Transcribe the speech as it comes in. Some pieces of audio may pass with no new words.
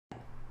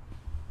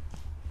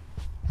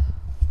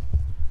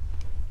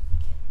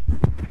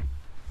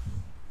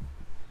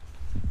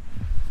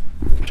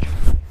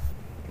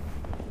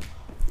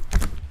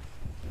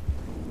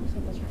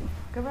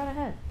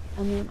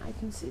I mean, I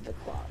can see the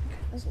clock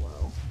as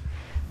well.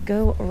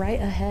 Go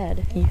right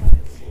ahead.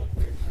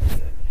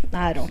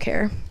 I don't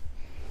care.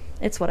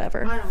 It's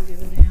whatever. I don't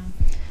give a damn.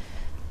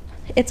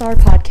 It's our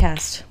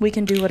podcast. We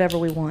can do whatever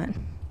we want.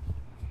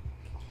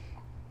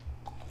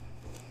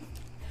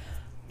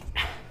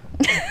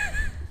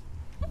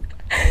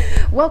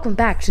 Welcome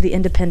back to the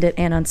Independent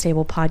and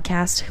Unstable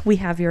podcast. We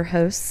have your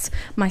hosts,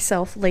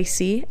 myself,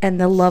 Lacey, and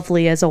the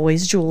lovely, as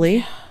always,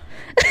 Julie.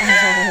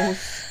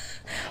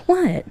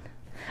 What?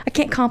 I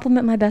can't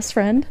compliment my best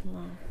friend?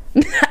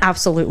 No.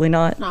 Absolutely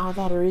not. Not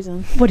without a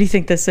reason. What do you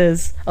think this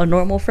is? A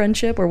normal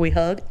friendship where we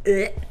hug?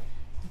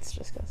 It's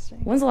disgusting.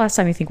 When's the last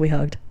time you think we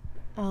hugged?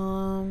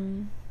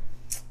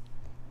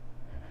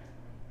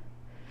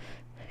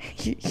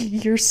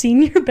 Your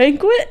senior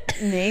banquet?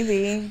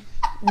 Maybe.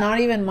 Not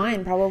even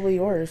mine. Probably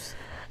yours.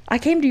 I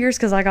came to yours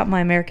because I got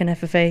my American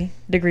FFA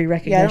degree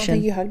recognition. Yeah, I don't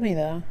think you hugged me,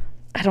 though.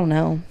 I don't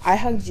know. I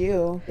hugged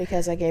you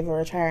because I gave a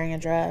retiring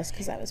address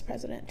because I was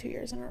president 2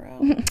 years in a row.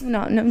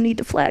 No need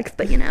to flex,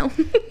 but you know.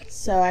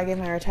 So I gave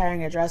my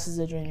retiring address as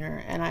a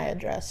junior, and I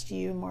addressed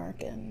you,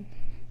 Mark, and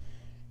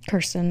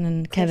Kirsten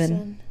and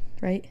Kevin,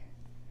 right?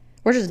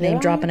 We're just Did name I?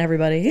 dropping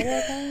everybody. Did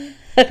I?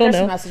 I don't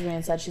Kirsten know. messaged me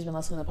and said she's been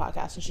listening to the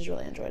podcast and she's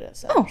really enjoyed it.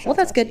 So Oh, well, shouts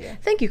that's out to good. you.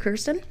 Thank you,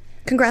 Kirsten.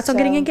 Congrats on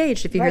getting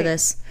engaged if you hear right.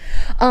 this.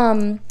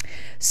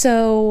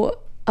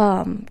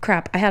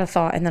 Crap, I had a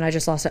thought and then I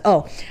just lost it.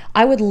 Oh,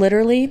 I would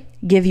literally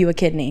give you a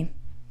kidney,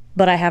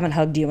 but I haven't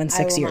hugged you in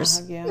 6 years.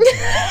 I will not hug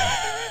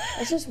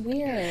you. It's just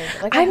weird.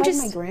 Like, I hug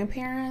my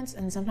grandparents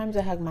and sometimes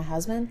I hug my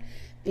husband.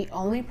 The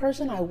only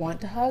person I want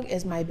to hug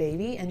is my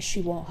baby, and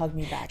she won't hug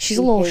me back. She's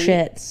a little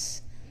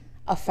shit.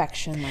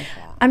 Affection like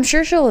that. I'm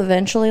sure she'll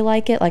eventually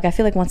like it. Like, I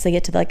feel like once they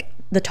get to like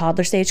the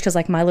toddler stage, because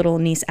like my little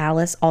niece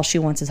Alice, all she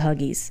wants is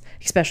huggies,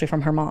 especially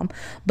from her mom.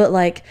 But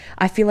like,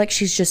 I feel like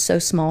she's just so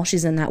small.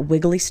 She's in that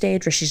wiggly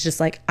stage where she's just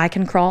like, I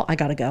can crawl, I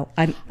gotta go.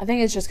 I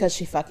think it's just because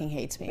she fucking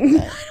hates me.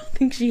 But I don't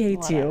think she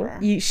hates whatever.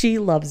 you. She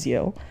loves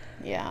you.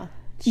 Yeah,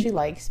 she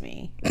likes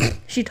me.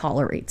 She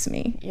tolerates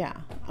me. Yeah,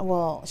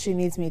 well, she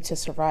needs me to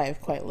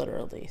survive, quite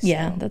literally. So.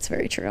 Yeah, that's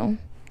very true.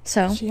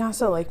 So She has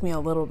to like me a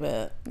little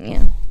bit.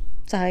 yeah.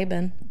 So how you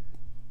been?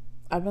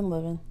 I've been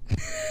living.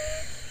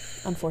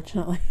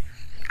 Unfortunately.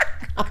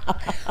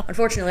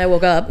 Unfortunately, I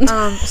woke up.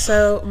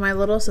 So my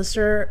little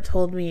sister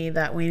told me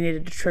that we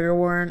needed to trigger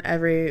warn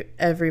every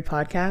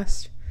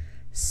podcast.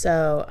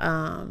 So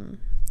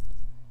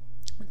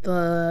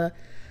the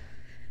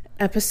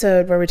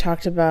episode where we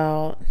talked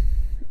about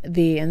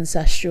the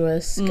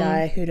incestuous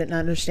guy who didn't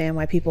understand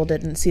why people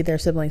didn't see their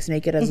siblings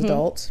naked as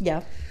adults.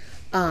 Yeah.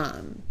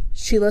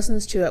 She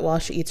listens to it while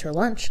she eats her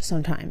lunch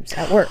sometimes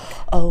at work.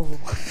 Oh.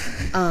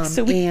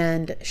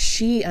 And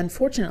she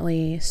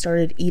unfortunately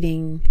started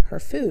eating her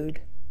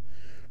food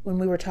when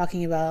we were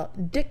talking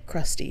about dick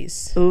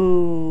crusties.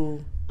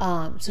 Ooh.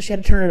 So she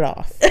had to turn it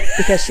off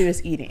because she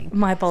was eating.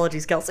 My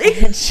apologies, Kelsey.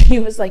 And she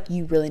was like,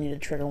 you really need a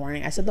trigger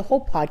warning. I said, the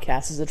whole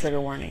podcast is a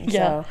trigger warning.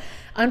 Yeah. So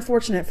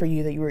unfortunate for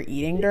you that you were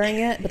eating during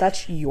it, but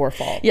that's your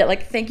fault. Yeah,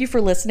 like, thank you for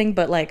listening,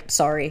 but like,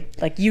 sorry.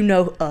 Like, you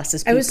know us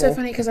as people. It was so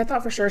funny because I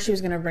thought for sure she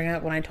was going to bring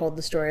up when I told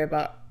the story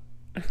about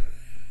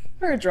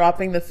her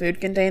dropping the food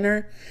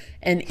container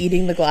and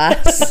eating the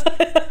glass.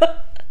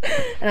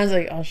 And I was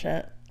like, oh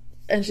shit.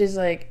 And she's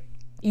like,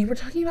 you were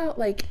talking about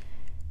like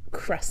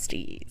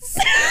crusties.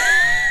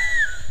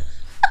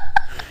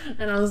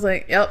 And I was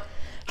like, yep,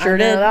 Sure I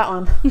know did. that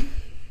one.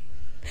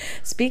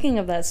 Speaking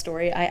of that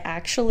story, I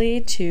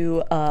actually,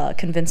 to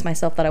convince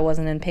myself that I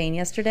wasn't in pain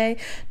yesterday,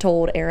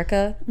 told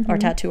Erica, our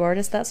tattoo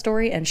artist, that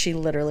story, and she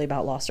literally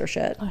about lost her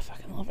shit. I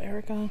fucking love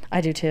Erica.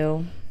 I do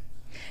too.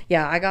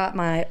 Yeah, I got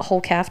my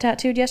whole calf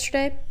tattooed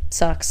yesterday.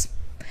 Sucks.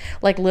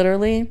 Like,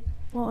 literally.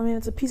 Well, I mean,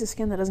 it's a piece of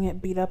skin that doesn't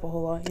get beat up a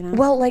whole lot, you know?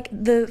 Well, like,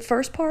 the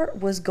first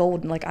part was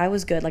golden. Like, I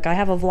was good. Like, I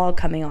have a vlog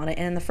coming on it,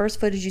 and in the first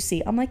footage you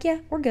see, I'm like, yeah,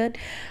 we're good.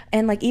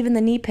 And, like, even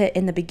the knee pit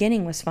in the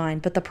beginning was fine.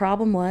 But the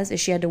problem is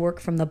she had to work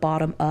from the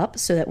bottom up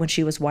so that when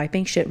she was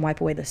wiping, she didn't wipe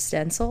away the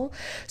stencil.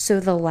 So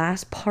the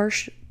last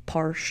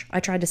I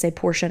tried to say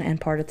portion and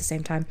part at the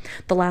same time.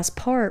 The last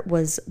part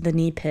was the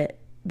knee pit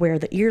where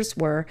the ears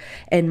were,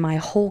 and my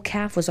whole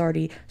calf was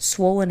already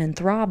swollen and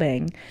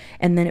throbbing.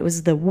 And then it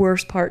was the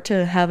worst part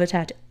to have a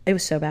tattoo. It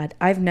was so bad.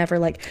 I've never,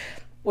 like...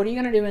 What are you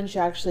going to do when she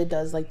actually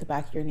does, like, the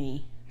back of your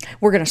knee?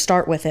 We're going to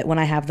start with it when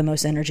I have the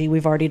most energy.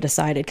 We've already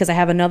decided, because I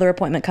have another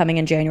appointment coming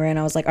in January, and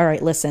I was like, all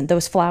right, listen,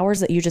 those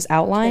flowers that you just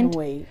outlined,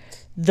 Wait.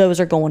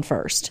 those are going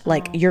first.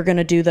 Like, you're going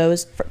to do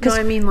those... No,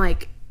 I mean,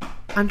 like,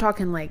 I'm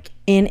talking, like,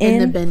 in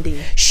the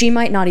bendy. She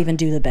might not even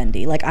do the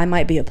bendy. Like, I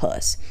might be a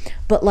puss.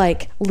 But,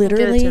 like,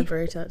 literally... Get a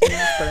temporary tattoo.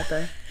 Just put it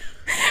there.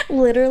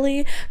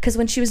 Literally, because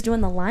when she was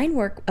doing the line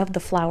work of the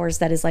flowers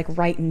that is, like,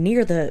 right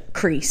near the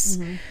crease,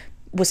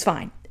 was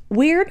fine.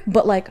 Weird,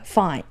 but, like,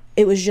 fine.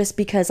 It was just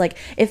because, like,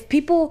 if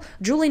people,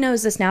 Julie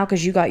knows this now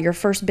because you got your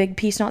first big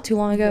piece not too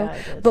long ago. Yeah,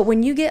 I did. But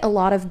when you get a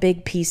lot of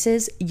big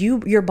pieces,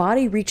 your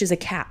body reaches a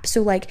cap.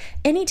 So, like,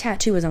 any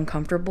tattoo is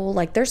uncomfortable.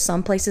 Like, there's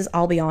some places,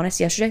 I'll be honest,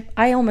 yesterday,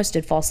 I almost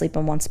did fall asleep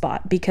in one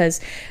spot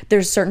because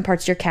there's certain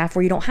parts of your calf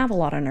where you don't have a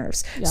lot of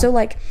nerves. Yeah. So,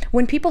 like,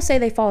 when people say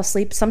they fall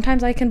asleep,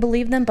 sometimes I can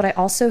believe them, but I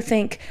also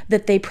think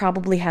that they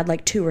probably had,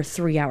 like, 2 or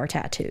 3 hour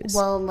tattoos.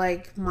 Well,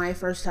 like, my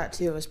first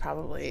tattoo was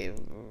probably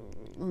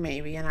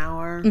maybe an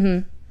hour.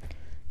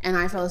 And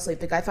I fell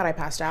asleep. The guy thought I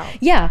passed out.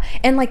 Yeah,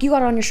 and like you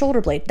got it on your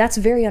shoulder blade. That's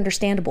very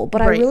understandable.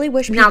 But right. I really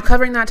wish now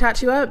covering that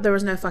tattoo up, there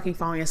was no fucking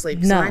falling asleep.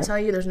 No. So I tell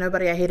you, there's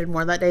nobody I hated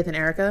more that day than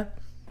Erica.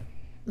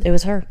 It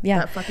was her. Yeah.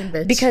 That fucking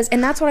bitch. Because,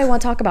 and that's what I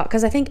want to talk about,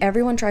 because I think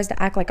everyone tries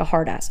to act like a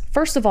hard ass.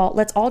 First of all,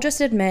 let's all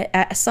just admit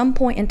at some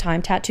point in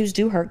time, tattoos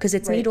do hurt because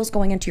it's needles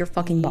going into your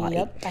fucking body.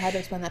 Yep. I had to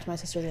explain that to my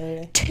sister the other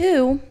day.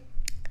 2,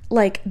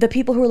 like, the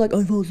people who are like,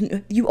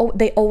 oh,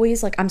 they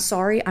always, like, I'm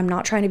sorry, I'm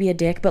not trying to be a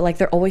dick, but, like,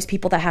 they're always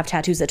people that have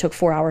tattoos that took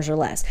 4 hours or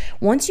less.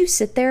 Once you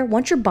sit there,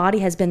 once your body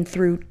has been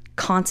through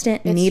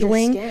constant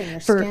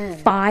needling for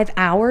 5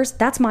 hours,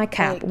 that's my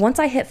cap. Like, once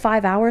I hit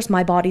 5 hours,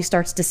 my body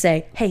starts to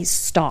say, hey,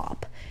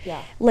 stop.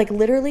 Yeah. Like,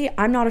 literally,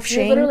 I'm not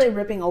ashamed. You're literally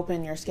ripping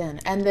open your skin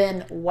and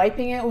then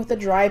wiping it with a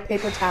dry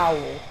paper towel.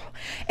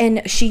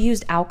 And she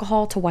used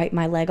alcohol to wipe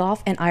my leg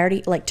off, and I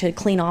already, like, to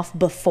clean off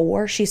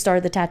before she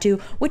started the tattoo,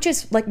 which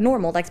is, like,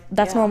 normal. Like,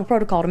 that's normal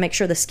protocol to make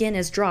sure the skin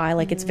is dry.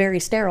 Like, it's very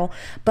sterile.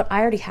 But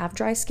I already have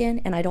dry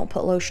skin, and I don't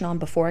put lotion on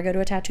before I go to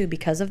a tattoo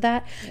because of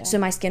that. Yeah. So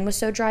my skin was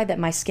so dry that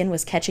my skin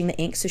was catching the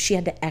ink, so she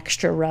had to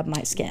extra rub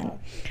my skin.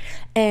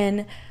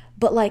 Yeah.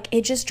 But, like,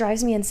 it just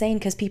drives me insane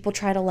because people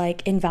try to,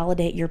 like,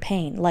 invalidate your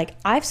pain. Like,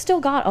 I've still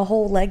got a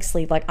whole leg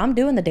sleeve. Like, I'm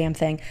doing the damn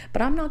thing.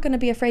 But I'm not going to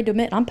be afraid to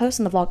admit, I'm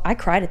posting the vlog. I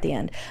cried at the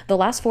end. The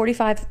last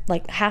 45,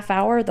 like, half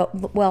hour,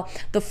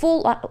 the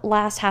full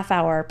last half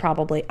hour,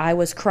 probably, I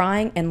was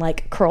crying and,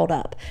 like, curled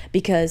up.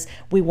 Because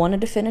we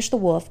wanted to finish the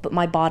wolf, but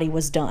my body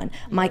was done.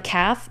 My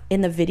calf,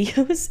 in the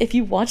videos, if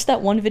you watch that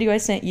one video I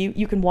sent you,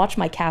 you can watch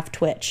my calf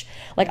twitch.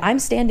 Like, I'm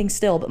standing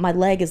still, but my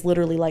leg is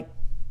literally, like,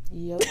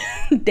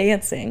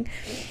 dancing.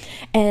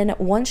 And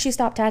once she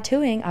stopped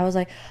tattooing, I was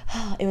like,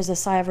 oh, it was a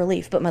sigh of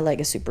relief. But my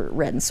leg is super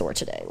red and sore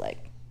today. Like,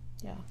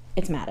 yeah,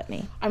 it's mad at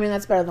me. I mean,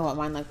 that's better than what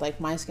mine looked like.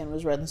 My skin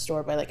was red and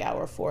sore by like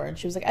hour 4. And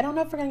she was like, I don't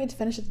know if we're going to get to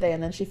finish it today.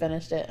 And then she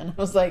finished it. And I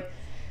was like,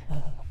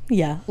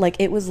 yeah, like,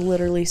 it was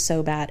literally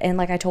so bad. And,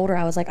 like, I told her,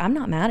 I was like, I'm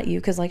not mad at you.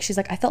 Because, like, she's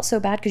like, I felt so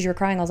bad because you were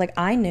crying. I was like,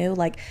 I knew,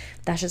 like,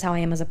 that's just how I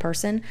am as a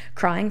person.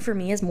 Crying for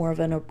me is more of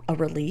a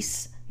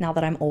release. Now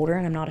that I'm older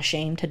and I'm not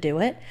ashamed to do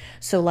it.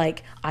 So,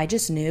 like, I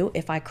just knew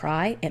if I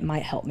cry, it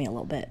might help me a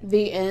little bit.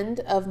 The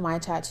end of my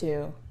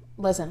tattoo.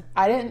 Listen,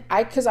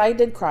 because I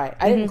did cry.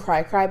 I didn't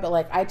cry, but,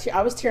 like,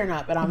 I was tearing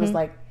up and I was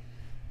like,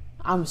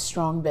 I'm a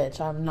strong bitch.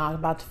 I'm not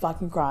about to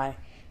fucking cry.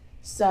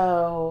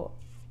 So,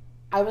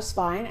 I was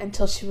fine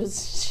until she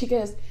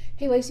goes,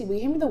 hey, Lacey, will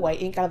you hand me the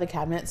white ink out of the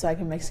cabinet so I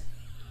can mix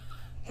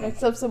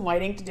up some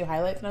white ink to do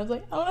highlights? And I was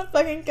like, I want to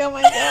fucking kill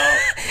myself.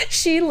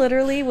 She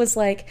literally was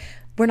like,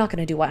 we're not going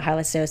to do white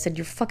highlights today. I said,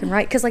 you're fucking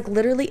right. Because, like,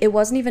 literally, it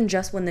wasn't even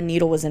just when the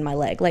needle was in my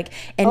leg. Like,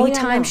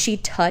 anytime she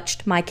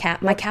touched my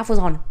calf, my calf was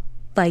on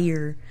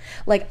fire.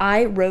 Like,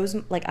 I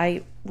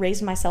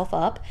raised myself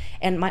up,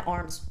 and my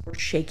arms were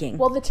shaking.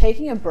 Well, the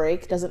taking a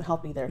break doesn't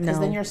help either. Because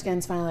then your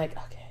skin's finally like,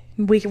 okay.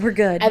 We're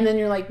good. And then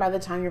you're like, by the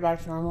time you're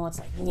back to normal, it's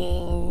like,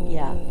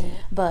 yeah.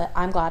 But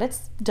I'm glad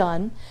it's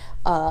done.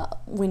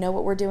 We know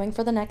what we're doing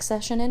for the next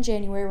session in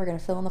January. We're going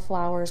to fill in the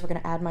flowers. We're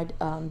going to add my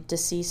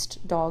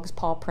deceased dog's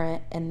paw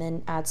print and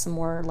then add some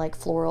more, like,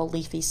 floral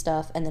leafy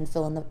stuff and then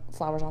fill in the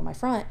flowers on my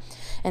front.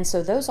 And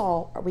so those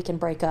all we can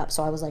break up.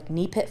 So I was like,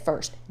 knee pit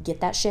first. Get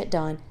that shit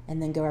done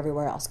and then go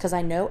everywhere else. Because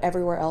I know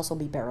everywhere else will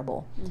be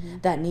bearable.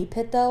 That knee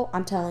pit, though,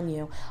 I'm telling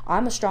you,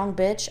 I'm a strong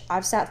bitch.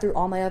 I've sat through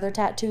all my other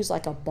tattoos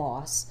like a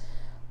boss.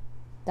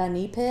 That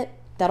knee pit,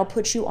 that'll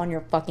put you on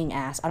your fucking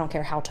ass. I don't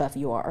care how tough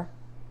you are.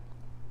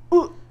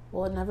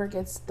 Well, it never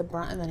gets the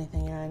brunt of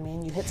anything, you know what I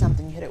mean? You hit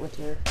something, you hit it with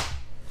your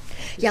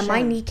yeah,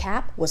 my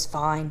kneecap was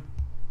fine.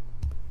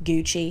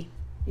 Gucci.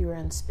 You were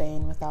in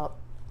Spain without...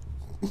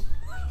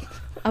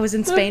 I was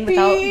in Spain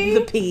without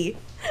the P.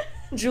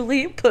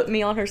 Julie put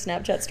me on her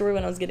Snapchat story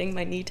when I was getting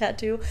my knee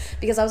tattoo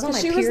because I was on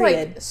my period. She was,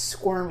 like,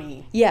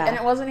 squirmy. Yeah. And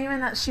it wasn't even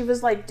that she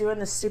was, like, doing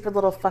this stupid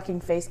little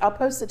fucking face. I'll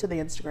post it to the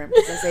Instagram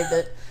because I saved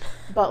it.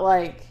 But,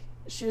 like,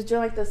 she was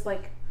doing, like, this,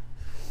 like,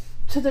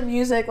 to the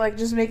music, like,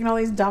 just making all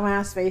these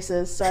dumbass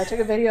faces. So I took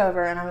a video of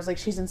her and I was like,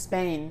 she's in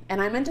Spain.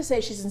 And I meant to say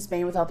she's in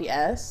Spain without the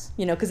S.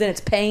 You know, because then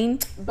it's pain.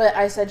 But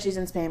I said she's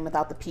in Spain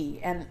without the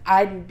P. And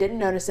I didn't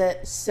notice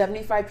it.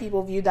 75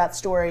 people viewed that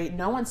story.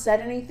 No one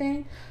said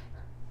anything.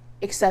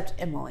 Except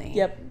Emily.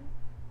 Yep.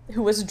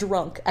 Who was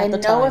drunk at the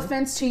time. And no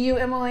offense to you,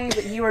 Emily,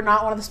 but you are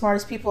not one of the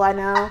smartest people I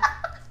know.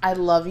 I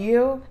love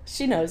you.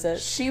 She knows it.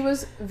 She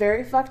was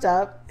very fucked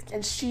up,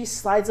 and she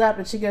slides up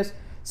and she goes,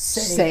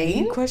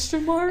 "Sane?"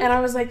 Question mark. And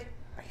I was like,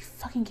 are you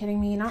fucking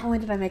kidding me? Not only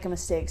did I make a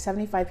mistake,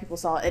 75 people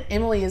saw it, and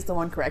Emily is the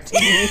one correcting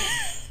me.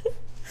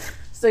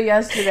 So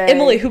yesterday...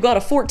 Emily, who got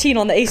a 14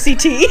 on the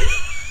ACT.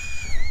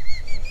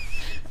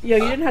 Yo,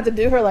 you didn't have to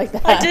do her like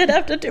that. I did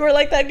have to do her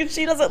like that because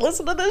she doesn't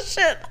listen to this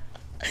shit.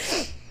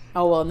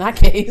 Oh, well, in that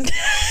case.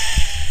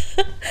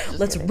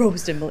 Let's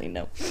roast Emily.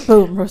 No.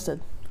 Boom, roasted.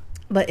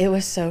 But it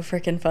was so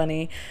freaking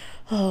funny.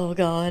 Oh,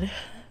 God.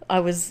 I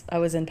was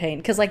in pain.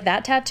 Because, like,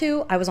 that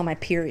tattoo, I was on my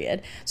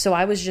period. So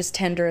I was just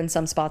tender in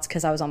some spots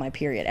because I was on my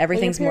period.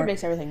 Everything's well, your period more...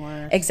 makes everything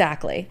worse.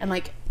 Exactly. And,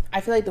 like,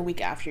 I feel like the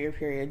week after your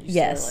period, you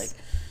yes. start,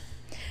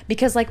 like...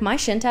 Because, like, my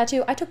shin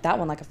tattoo, I took that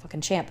one like a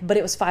fucking champ. But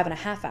it was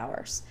 5.5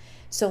 hours.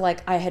 So,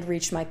 like, I had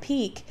reached my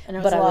peak. And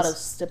it was a lot of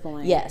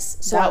stippling. Yes.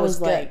 So that I was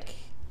good. Like...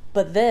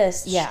 But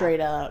this, yeah.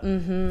 Straight up.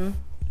 Mm-hmm.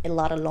 A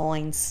lot of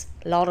lines.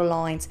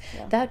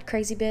 Yeah. That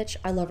crazy bitch,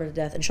 I love her to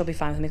death, and she'll be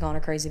fine with me calling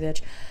her crazy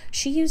bitch.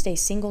 She used a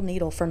single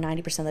needle for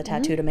 90% of the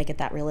tattoo to make it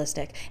that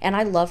realistic. And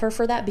I love her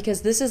for that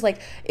because this is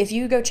like, if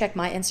you go check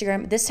my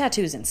Instagram, this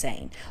tattoo is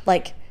insane.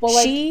 Like,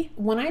 well,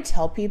 when I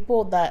tell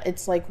people that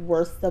it's like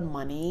worth the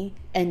money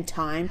and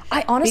time,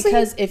 I honestly...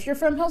 Because if you're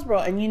from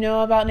Hillsborough and you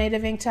know about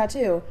Native Ink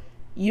Tattoo,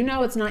 you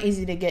know it's not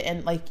easy to get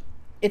in, like,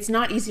 it's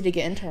not easy to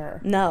get into her.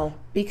 No.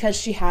 Because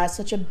she has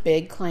such a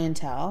big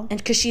clientele. And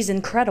because she's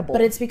incredible.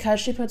 But it's because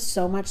she puts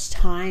so much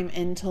time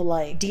into,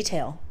 like...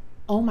 detail.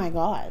 Oh, my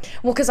God.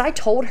 Well, because I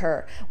told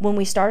her when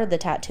we started the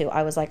tattoo,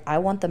 I was like, I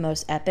want the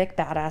most epic,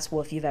 badass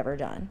wolf you've ever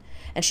done.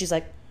 And she's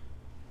like,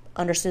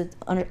 I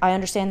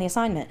understand the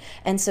assignment.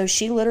 And so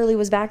she literally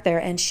was back there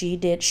and she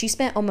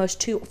spent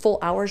almost 2 full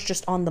hours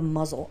just on the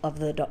muzzle of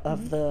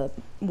the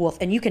wolf.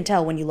 And you can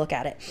tell when you look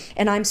at it.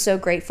 And I'm so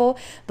grateful.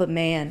 But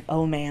man,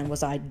 oh man,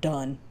 was I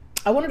done.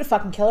 I wanted to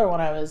fucking kill her when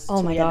I was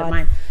oh my the God. End of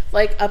mine.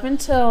 Like up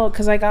until,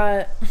 because I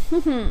got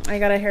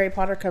a Harry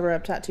Potter cover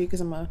up tattoo because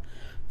I'm a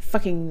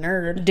fucking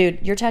nerd. Dude,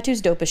 your tattoo's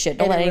dope as shit.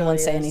 Don't let anyone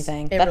say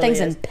anything. That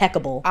thing's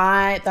impeccable.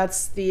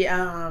 That's the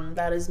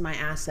that is my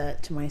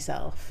asset to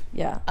myself.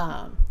 Yeah.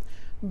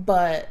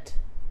 But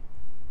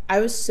I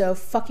was so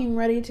fucking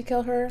ready to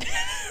kill her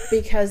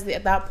because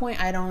at that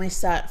point I'd only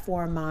sat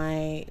for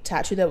my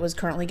tattoo that was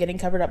currently getting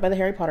covered up by the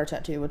Harry Potter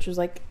tattoo, which was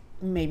like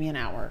maybe an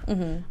hour.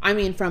 Mm-hmm. I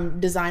mean,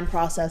 from design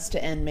process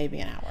to end, maybe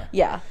an hour.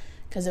 Yeah.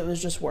 Because it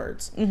was just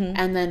words. Mm-hmm.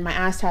 And then my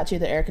ass tattoo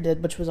that Erica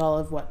did, which was all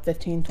of,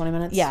 15, 20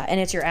 minutes? Yeah, and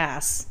it's your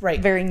ass.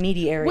 Right. Very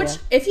meaty area. Which,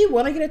 if you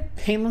want to get a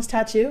painless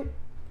tattoo,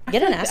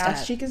 get an ass tat.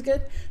 Ass cheek is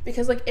good.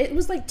 Because, like, it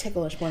was, like,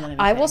 ticklish more than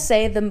anything. I will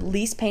say the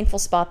least painful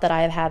spot that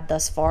I have had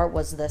thus far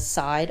was the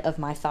side of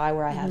my thigh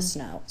where I have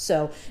snow.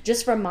 So,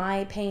 just from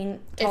my pain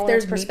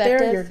tolerance perspective... If there's meat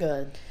there, you're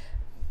good.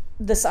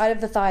 The side of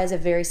the thigh is a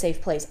very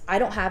safe place. I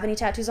don't have any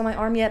tattoos on my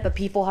arm yet, but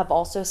people have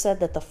also said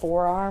that the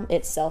forearm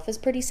itself is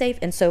pretty safe,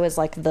 and so is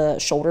like the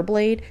shoulder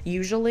blade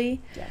usually.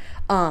 Yeah.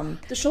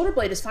 The shoulder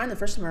blade is fine the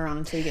first time around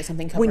until you get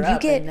something covered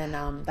up, and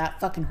then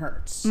that fucking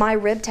hurts. My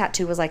rib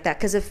tattoo was like that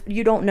because if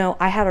you don't know,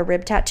 I had a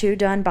rib tattoo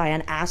done by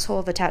an asshole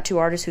of a tattoo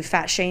artist who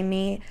fat shamed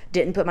me,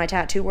 didn't put my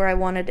tattoo where I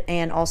wanted,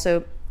 and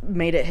also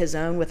made it his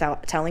own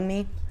without telling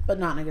me. But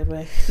not in a good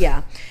way.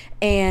 Yeah.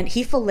 And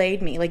he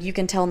filleted me. Like, you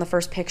can tell in the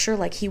first picture,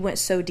 like, he went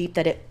so deep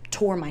that it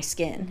tore my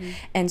skin. Mm-hmm.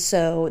 And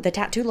so the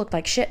tattoo looked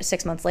like shit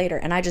 6 months later.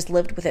 And I just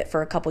lived with it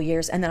for a couple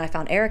years. And then I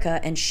found Erica,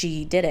 and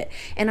she did it.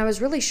 And I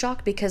was really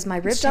shocked because my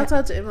rib... Shouts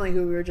out to Emily,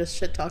 who we were just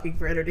shit-talking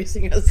for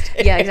introducing us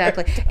to. Yeah,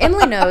 exactly.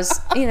 Emily knows,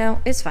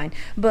 it's fine.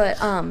 But,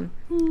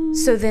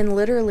 so then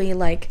literally,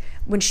 like...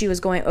 when she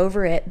was going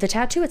over it, the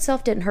tattoo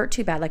itself didn't hurt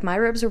too bad. Like, my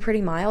ribs were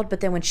pretty mild, but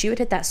then when she would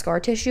hit that scar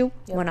tissue,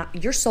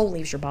 your soul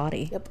leaves your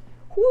body. Yep.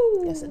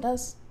 Woo. Yes, it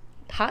does.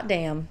 Hot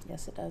damn.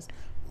 Yes, it does.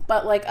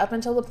 But, like, up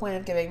until the point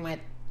of getting my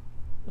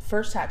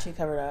first tattoo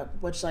covered up,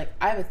 which, like,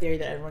 I have a theory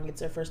that everyone gets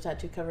their first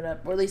tattoo covered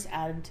up, or at least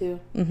added to.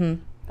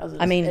 Mm-hmm.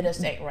 I mean, it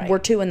just ain't right. We're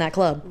 2 in that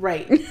club.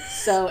 Right.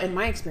 So, in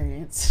my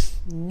experience,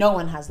 no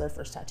one has their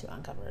first tattoo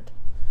uncovered.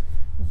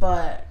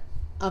 But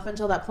up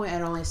until that point,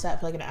 I'd only sat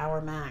for, like, an hour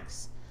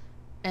max.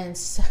 And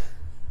so,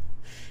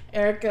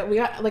 Erica, we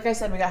got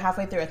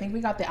halfway through. I think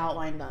we got the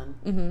outline done.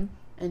 Mm-hmm.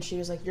 And she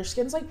was like, your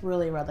skin's, like,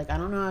 really red. Like, I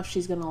don't know if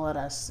she's going to let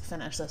us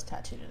finish this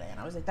tattoo today.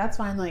 And I was like, that's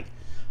fine. Like,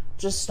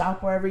 just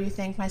stop wherever you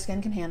think my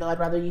skin can handle. I'd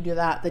rather you do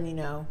that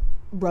than,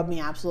 rub me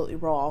absolutely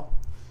raw.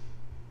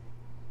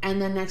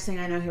 And then next thing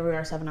I know, here we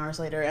are 7 hours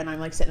later. And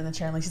I'm, like, sitting in the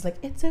chair. And she's like,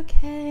 it's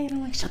okay. And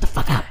I'm like, shut the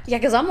fuck up. Yeah,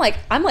 because I'm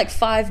like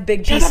 5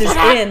 big pieces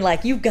in.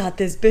 Like, you got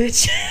this,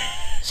 bitch.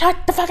 Shut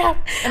the fuck up.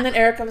 And then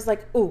Erica was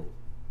like, ooh,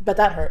 but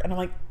that hurt. And I'm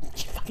like,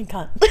 you fucking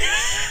cunt.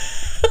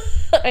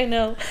 I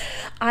know.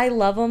 I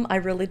love them. I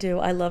really do.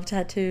 I love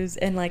tattoos.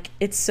 And, like,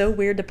 it's so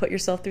weird to put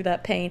yourself through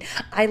that pain.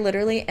 I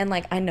literally, and,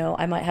 like, I know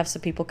I might have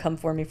some people come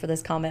for me for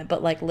this comment,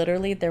 but, like,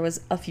 literally there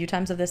was a few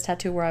times of this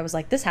tattoo where I was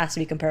like, this has to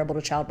be comparable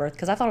to childbirth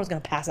because I thought I was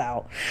going to pass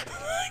out.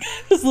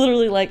 I was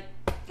literally like,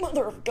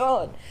 mother of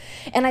God.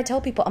 And I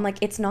tell people, I'm like,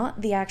 it's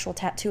not the actual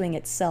tattooing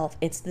itself.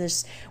 It's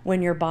this,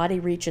 when your body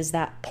reaches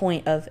that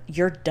point of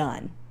you're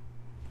done.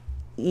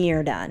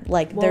 You're done.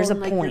 Like, there's a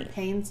point. Your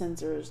pain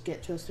sensors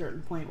get to a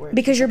certain point where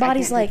because your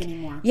body's like,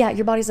 yeah,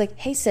 your body's like,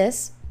 hey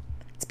sis,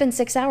 It's been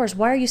 6 hours.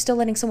 Why are you still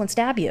letting someone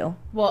stab you?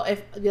 Well,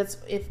 if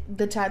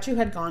the tattoo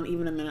had gone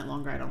even a minute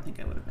longer, I don't think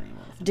I would have been able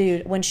to finish.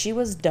 Dude, when she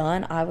was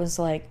done, I was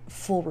like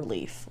full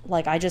relief.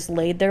 Like I just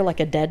laid there like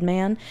a dead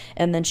man,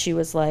 and then she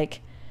was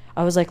like,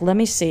 I was like, let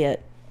me see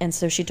it. And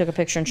so she took a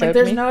picture and showed Like,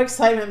 there's me. no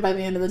excitement by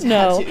the end of the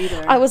No, tattoo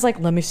either. I was like,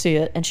 let me see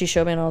it. And she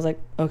showed me, and I was like,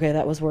 okay,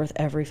 that was worth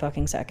every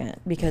fucking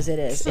second. Because it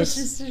is. So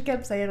she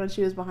kept saying when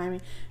she was behind me,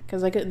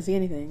 because I couldn't see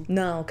anything.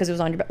 No, because it was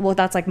on your back. Well,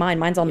 that's like mine.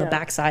 Mine's on the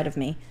back side of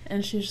me.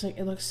 And she was just like,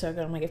 it looks so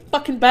good. I'm like, it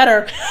fucking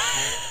better.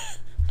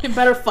 It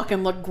better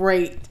fucking look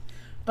great.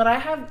 But I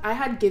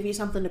had give you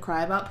something to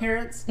cry about,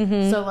 parents.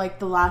 Mm-hmm. So, like,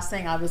 the last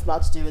thing I was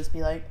about to do is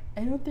be like,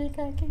 I don't think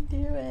I can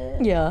do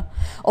it. Yeah.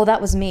 Oh, that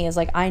was me. Is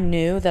like, I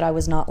knew that I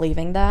was not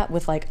leaving that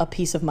with like a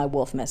piece of my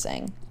wolf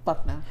missing.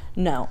 Fuck no.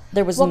 No,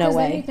 there was Well, no because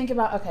then you way. think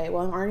about, okay,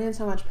 well, I'm already in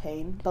so much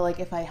pain, but,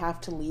 like, if I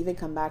have to leave and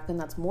come back, then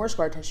that's more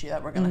scar tissue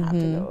that we're going to have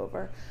to go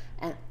over.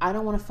 And I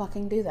don't want to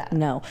fucking do that.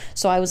 No.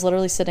 So I was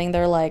literally sitting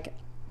there like,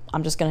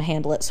 I'm just going to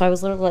handle it. So I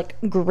was literally like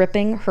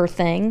gripping her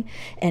thing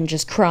and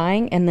just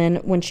crying. And then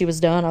when she was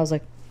done, I was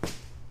like,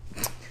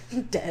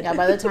 dead. Yeah,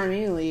 by the time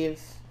you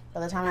leave,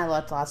 by the time I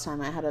left last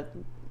time, I had a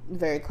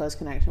very close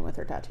connection with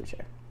her tattoo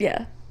chair.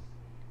 Yeah.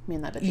 Me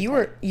and that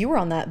bitch. You were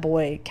on that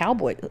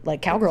cowboy,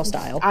 like cowgirl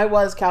style. I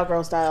was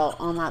cowgirl style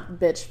on that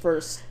bitch for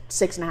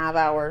 6.5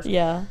 hours.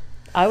 Yeah.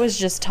 I was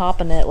just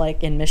topping it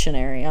like in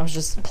missionary. I was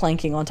just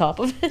planking on top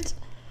of it.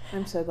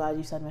 I'm so glad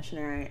you said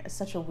missionary. It's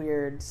such a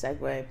weird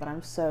segue, but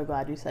I'm so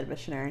glad you said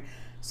missionary.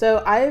 So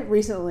I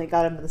recently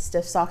got into the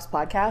Stiff Socks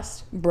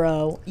podcast.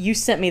 Bro, you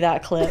sent me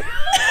that clip.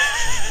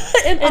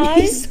 And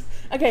he's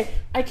okay.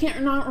 I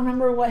can't not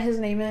remember what his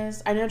name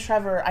is. I know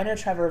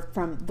Trevor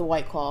from the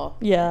White Claw.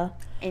 Yeah.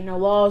 Ain't no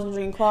laws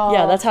between claws.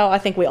 Yeah, that's how I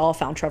think we all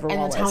found Trevor And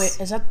Wallace. then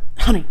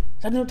Tommy,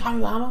 is that no Tommy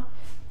Bahama?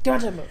 Give it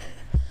to me.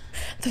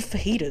 The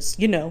fajitas,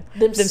 you know.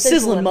 Them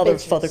sizzling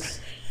bitches.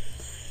 motherfuckers.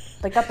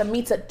 They got the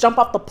meats that jump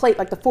off the plate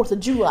like the 4th of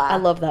July. I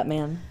love that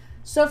man.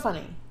 So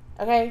funny.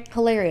 Okay.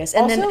 Hilarious.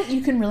 And Also, then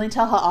you can really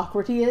tell how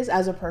awkward he is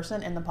as a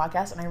person in the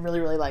podcast, and I really,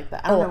 really like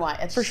that. I don't know why.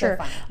 It's for just sure.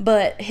 so funny.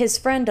 But his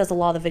friend does a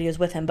lot of the videos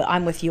with him, but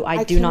I'm with you.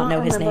 I do not cannot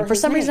know his remember name. For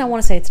his some reason, I name.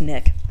 want to say it's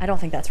Nick. I don't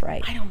think that's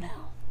right. I don't know.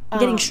 I'm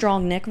getting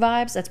strong Nick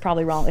vibes. That's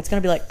probably wrong. It's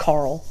going to be like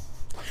Carl.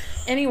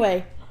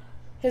 Anyway,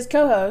 his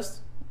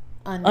co-host,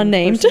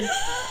 Unnamed. person,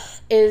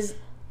 is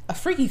a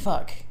freaky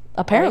fuck.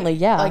 Apparently,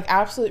 yeah. Like,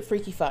 absolute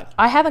freaky fuck.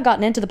 I haven't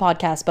gotten into the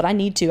podcast, but I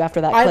need to after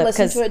that I clip.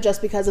 listened to it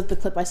just because of the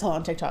clip I saw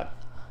on TikTok.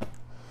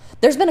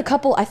 There's been a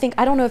couple, I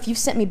don't know if you've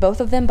sent me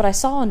both of them, but I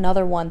saw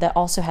another one that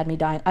also had me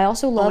dying. I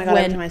also love God,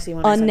 every time when I see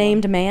one, I send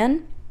unnamed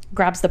man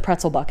grabs the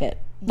pretzel bucket.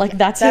 Like,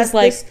 that's his,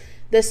 like...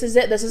 This is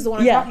it. This is the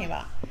one Yeah. I'm talking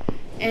about.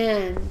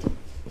 And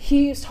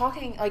he's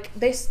talking, like,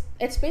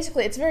 it's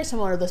very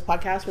similar to this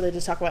podcast where they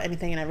just talk about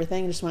anything and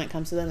everything. Just when it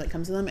comes to them, it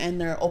comes to them. And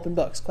they're open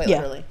books, quite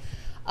literally.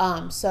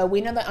 So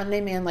we know that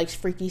unnamed man likes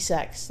freaky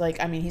sex.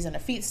 Like, I mean, he's into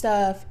feet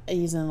stuff.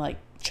 He's in, like,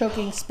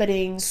 choking,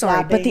 spitting, Sorry,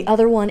 slapping. but the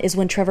other one is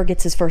when Trevor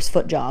gets his first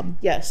foot job.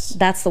 Yes.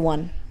 That's the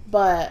one.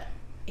 But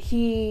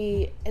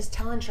he is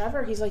telling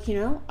Trevor, he's like,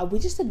 we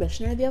just did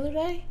missionary the other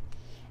day.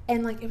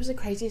 And, like, it was the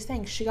craziest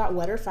thing. She got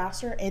wetter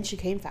faster and she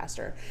came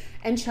faster.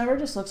 And Trevor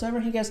just looks over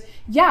and he goes,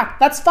 yeah,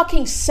 that's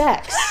fucking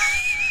sex.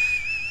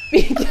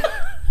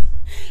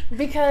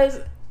 Because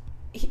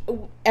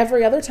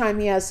every other time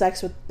he has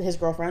sex with his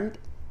girlfriend,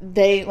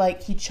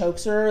 he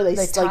chokes her, they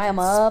tie him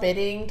up.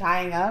 spitting,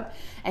 tying up.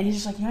 And he's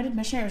just like, I did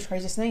missionary, it was the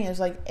craziest thing. It was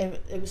like,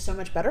 it was so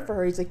much better for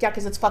her. He's like, yeah,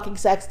 because it's fucking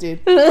sex,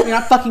 dude. You're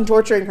not fucking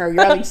torturing her.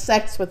 You're having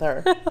sex with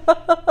her.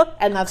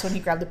 And that's when he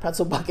grabbed the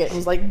pretzel bucket and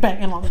was like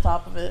banging on the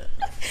top of it.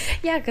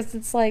 Yeah, because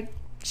it's like,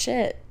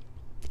 shit,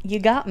 you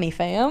got me,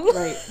 fam.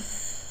 Right.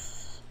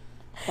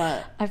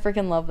 But I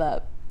freaking love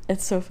that.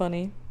 It's so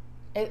funny.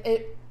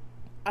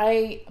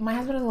 my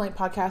husband doesn't like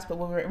podcasts, but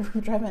when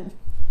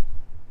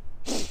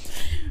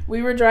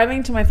we were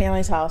driving to my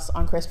family's house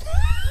on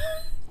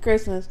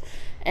Christmas,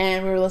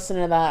 and we were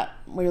listening to the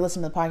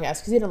podcast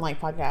because he didn't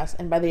like podcasts,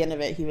 and by the end of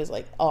it he was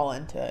like all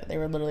into it. They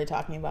were literally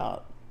talking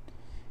about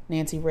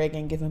Nancy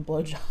Reagan giving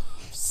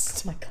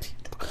blowjobs. Oh my God.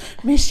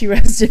 May she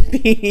rest in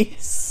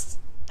peace.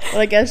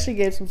 Well, I guess she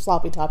gave some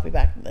sloppy toppy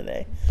back in the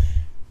day.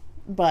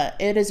 But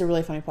it is a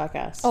really funny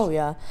podcast. Oh,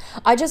 yeah.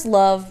 I just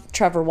love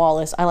Trevor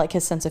Wallace. I like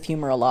his sense of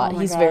humor a lot. Oh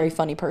my He's a God. very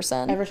funny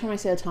person. Every time I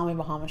see a Tommy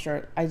Bahama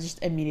shirt, I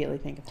just immediately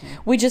think of him.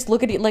 We just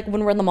look at it, like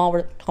when we're in the mall,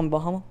 we're Tommy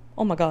Bahama.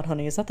 Oh my God,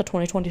 honey, is that the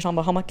 2020 Tommy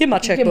Bahama? Give my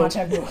checkbook. Give my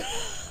checkbook.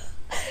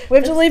 We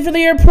have to leave for the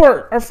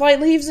airport. Our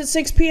flight leaves at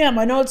 6 p.m.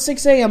 I know it's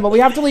 6 a.m., but we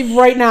have to leave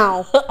right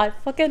now. I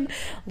fucking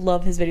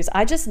love his videos.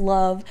 I just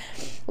love,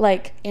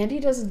 like... Andy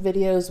does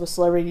videos with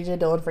celebrity DJ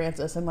Dylan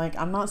Francis, and, like,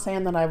 I'm not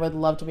saying that I would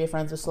love to be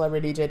friends with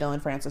celebrity DJ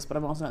Dylan Francis, but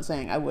I'm also not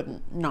saying I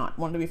wouldn't not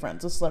want to be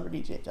friends with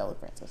celebrity DJ Dylan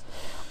Francis.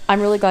 I'm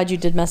really glad you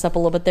did mess up a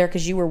little bit there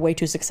because you were way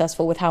too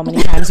successful with how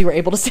many times you were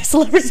able to say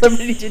celebrity.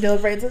 Celebrity DJ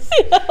Dylan Francis.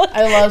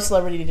 I love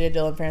Celebrity DJ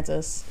Dylan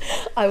Francis.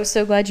 I was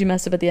so glad you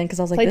messed up at the end because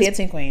I was like, Play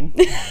Dancing Queen.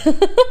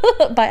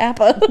 by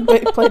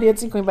ABBA. Play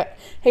Dancing Queen by...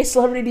 Hey,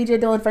 Celebrity DJ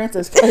Dylan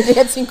Francis. Play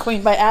Dancing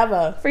Queen by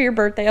ABBA. For your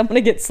birthday, I'm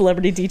going to get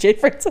Celebrity DJ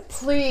Francis.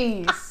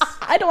 Please.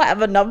 I don't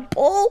have enough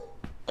pull.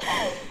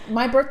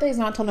 My birthday is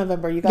not till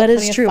November. You got That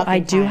plenty is of true. fucking I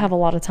do time. have a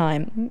lot of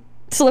time. Give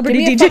Celebrity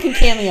me a DJ. fucking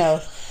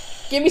cameo.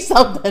 Give me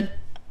something.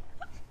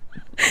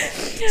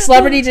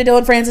 Celebrity DJ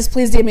Dylan Francis,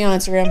 please DM me on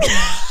Instagram.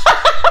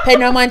 Pay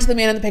no mind to the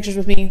man in the pictures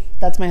with me.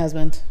 That's my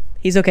husband.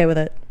 He's okay with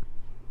it.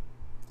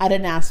 I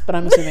didn't ask, but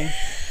I'm assuming.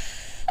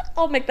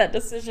 I'll make that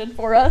decision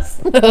for us.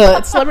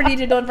 It's Celebrity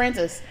DJ Dylan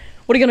Francis.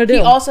 What are you going to He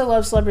do? also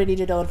loves Celebrity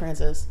DJ Dylan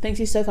Francis. Thinks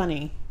he's so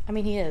funny. I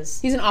mean, he is.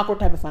 He's an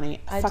awkward type of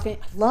funny. I Love fucking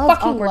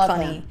awkward love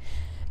funny. him.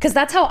 Because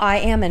that's how I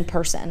am in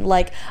person.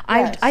 Like,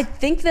 Yes. I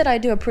think that I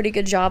do a pretty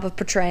good job of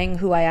portraying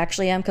who I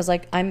actually am. Because,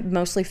 like, I'm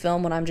mostly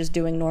film when I'm just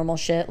doing normal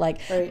shit. Like,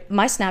 Right.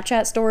 my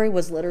Snapchat story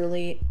was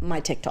literally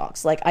my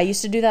TikToks. Like, I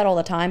used to do that all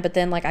the time. But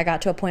then, like, I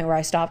got to a point where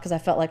I stopped because I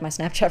felt like my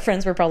Snapchat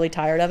friends were probably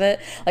tired of it.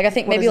 Like, I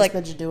think What maybe, is like,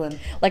 this bitch doing?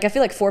 I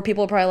feel like 4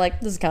 people are probably like,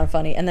 this is kind of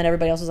funny. And then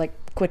everybody else was like,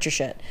 quit your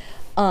shit.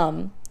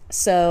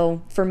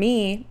 So for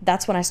me,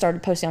 that's when I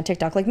started posting on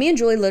TikTok. Like, me and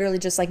Julie literally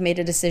just, like, made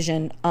a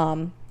decision,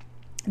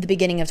 the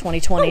beginning of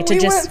 2020 to We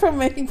just went from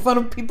making fun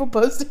of people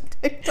posting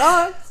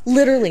TikToks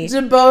literally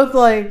to both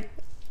like,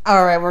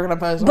 all right, we're gonna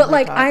post. but on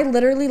like TikTok. I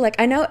literally like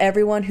I know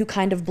everyone who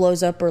kind of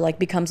blows up or like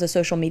becomes a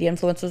social media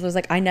influencer was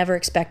like I never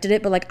expected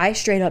it, but like I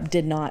straight up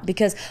did not,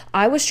 because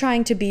I was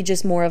trying to be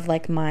just more of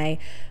like my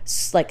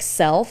like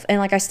self, and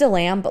like I still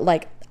am, but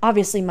like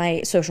obviously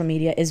my social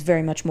media is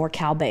very much more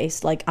cow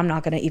based, like I'm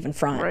not gonna even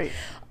front. Right.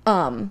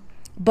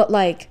 But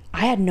like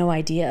I had no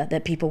idea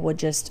that people would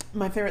just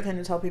My favorite thing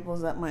to tell people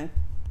is that my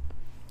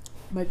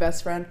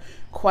best friend,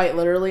 quite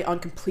literally on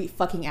complete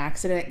fucking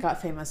accident, got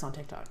famous on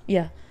TikTok.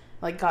 yeah.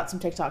 Like, got some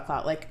TikTok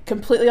clout, like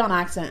completely on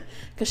accident,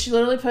 because she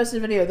literally posted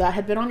a video that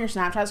had been on your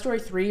Snapchat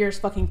story 3 years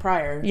fucking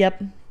prior.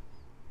 Yep.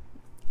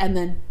 And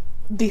then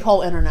the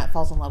whole internet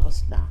falls in love with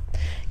Snow.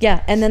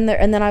 Yeah, and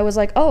then I was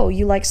like, oh,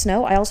 you like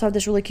Snow? I also have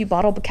this really cute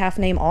bottle of calf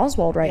named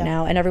Oswald right Yeah.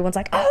 now, and everyone's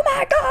like, oh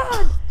my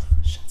god.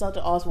 Shouts out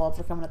to Oswald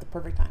for coming at the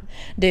perfect time.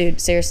 Dude,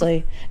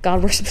 seriously,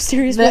 God works in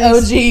mysterious The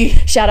ways.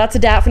 OG. Shout out to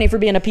Daphne for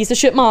being a piece of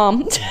shit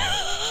mom.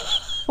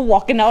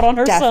 Walking out on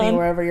her Daphne, son.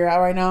 wherever you're at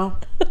right now,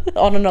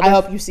 On another. I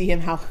hope you see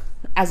him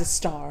as a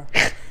star.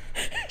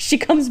 She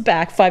comes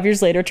back 5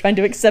 years later trying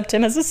to accept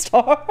him as a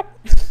star.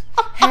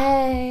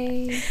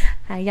 Hey,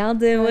 How y'all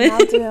doing? how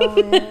y'all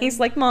doing? He's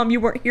like, Mom, you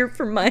weren't here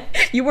for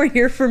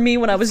me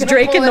when I was Gonna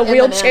Drake in pull the an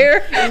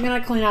wheelchair. Eminem. I'm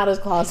gonna clean out his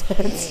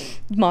closet.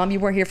 Mom, you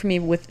weren't here for me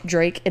with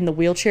Drake in the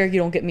wheelchair. You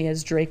don't get me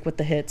as Drake with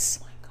the hits.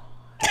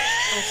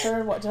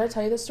 Sir, what did I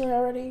tell you this story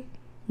already?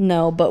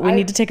 No, but we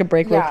need to take a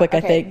break real quick,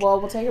 okay. I think. Well,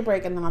 we'll take a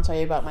break and then I'll tell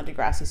you about my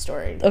Degrassi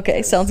story.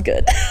 Okay, sounds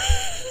good.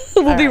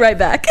 We'll be right. right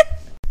back.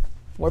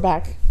 We're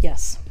back.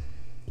 Yes.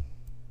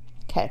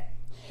 Okay.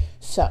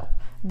 So,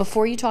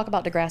 Before you talk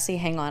about Degrassi,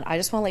 hang on. I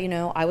just want to let you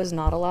know I was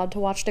not allowed to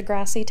watch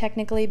Degrassi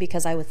technically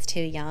because I was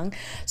too young.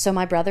 So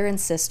my brother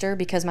and sister,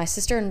 because my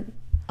sister and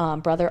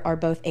brother are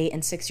both 8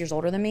 and 6 years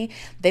older than me,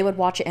 they would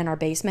watch it in our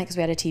basement because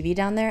we had a TV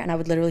down there, and I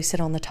would literally sit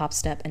on the top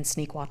step and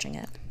sneak watching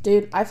it.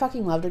 dude, I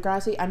fucking love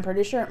Degrassi. I'm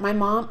pretty sure my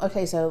mom.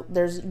 Okay, so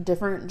there's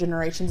different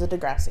generations of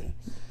Degrassi.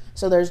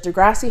 So there's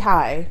Degrassi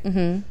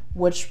High,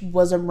 which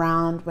was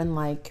around when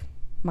like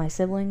My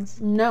siblings?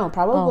 no,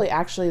 probably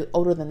actually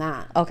older than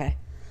that. Okay.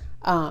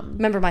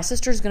 Remember, my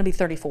sister's going to be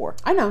 34.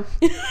 I know,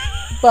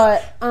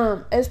 but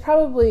it's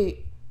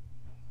probably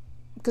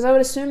because I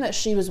would assume that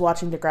she was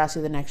watching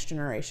Degrassi: The Next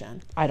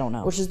Generation, I don't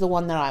know. which is the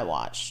one that I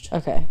watched.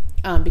 Okay.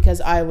 Because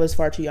I was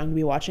far too young to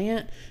be watching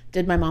it.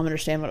 Did my mom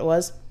understand what it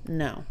was?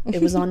 No.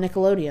 It was on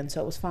Nickelodeon,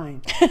 so it was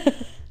fine.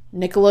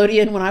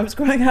 Nickelodeon when I was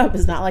growing up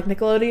is not like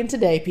Nickelodeon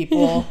today,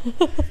 people.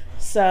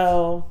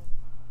 So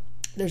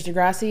there's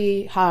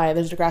Degrassi High,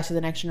 there's Degrassi: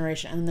 The Next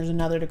Generation, and then there's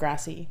another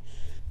Degrassi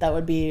that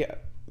would be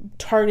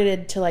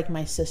targeted to like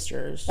my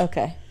sister's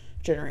Okay.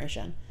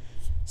 generation.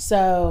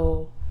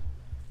 So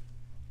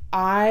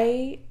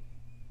I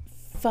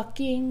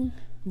fucking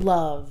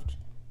loved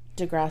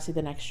Degrassi: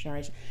 The Next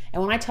Generation.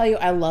 And when I tell you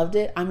I loved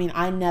it, I mean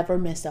I never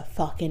missed a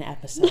fucking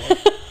episode.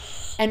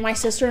 And my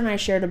sister and I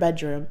shared a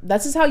bedroom.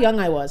 That's just how young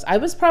I was. I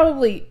was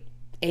probably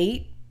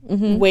 8,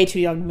 way too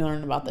young to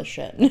learn about this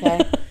shit,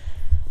 okay?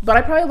 But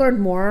I probably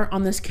learned more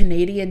on this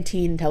Canadian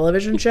teen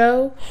television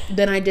show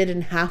than I did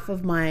in half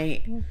of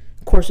my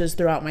courses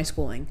throughout my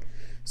schooling.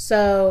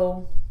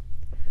 So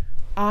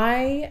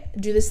I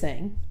do this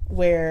thing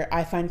where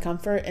I find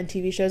comfort in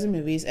TV shows and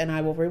movies, and I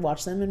will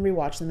rewatch them and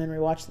rewatch them and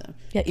rewatch them.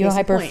 Yeah, you Case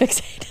in point,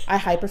 hyperfixate. I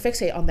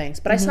hyperfixate on things,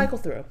 but I cycle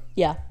through.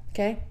 Yeah.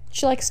 Okay?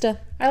 She likes to.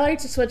 I like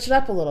to switch it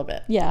up a little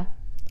bit. Yeah.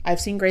 I've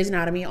seen Grey's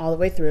Anatomy all the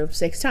way through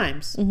 6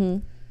 times.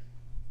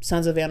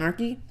 Sons of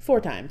Anarchy 4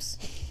 times.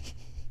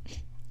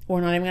 We're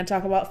not even going to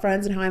talk about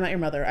Friends and How I Met Your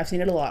Mother. I've seen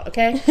it a lot,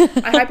 okay?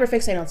 I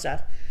hyperfixate on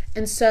stuff.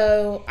 And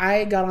so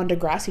I got on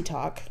Degrassi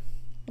Talk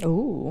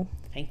Ooh.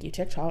 Thank you,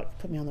 TikTok.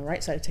 Put me on the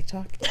right side of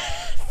TikTok.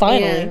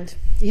 Finally. And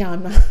yeah,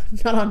 I'm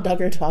not on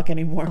Duggar Talk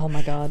anymore. Oh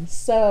my God.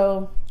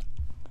 So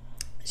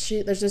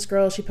there's this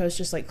girl, she posts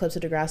just like clips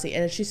of Degrassi,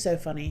 and she's so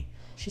funny.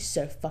 She's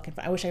so fucking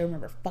funny. I wish I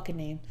remember her fucking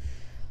name.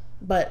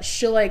 But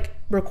she'll like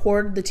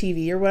record the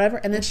TV or whatever,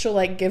 and then she'll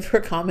like give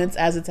her comments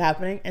as it's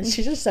happening, and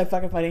she's just so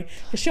fucking funny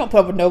because she don't put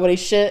up with nobody's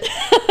shit.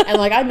 And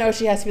like I know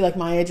she has to be like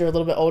my age or a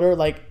little bit older,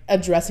 like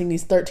addressing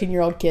these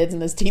 13-year-old kids in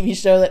this TV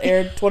show that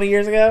aired 20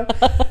 years ago.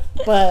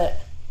 But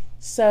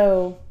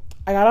so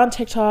I got on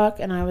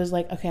TikTok and I was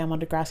like, okay, I'm on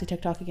Degrassi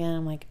TikTok again.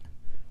 I'm like,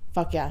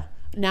 fuck yeah.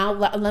 Now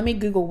let me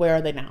Google where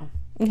are they now,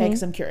 okay?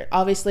 Because I'm curious.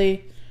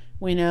 Obviously,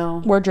 we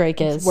know Where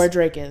Drake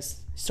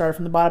is. Started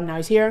from the bottom, now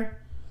he's here.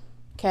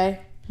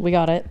 Okay. We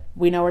got it.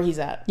 We know where he's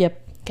at.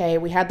 Yep. Okay,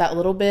 we had that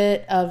little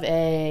bit of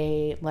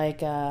a,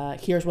 like,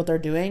 here's what they're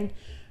doing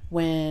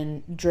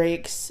when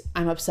Drake's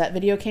I'm Upset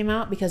video came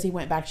out because he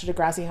went back to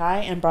Degrassi High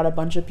and brought a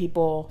bunch of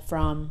people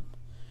from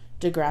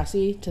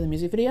Degrassi to the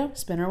music video.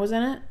 Spinner was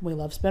in it. We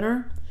love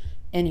Spinner.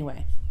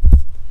 Anyway,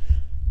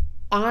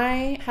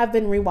 I have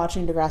been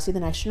rewatching Degrassi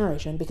The Next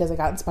Generation because I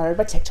got inspired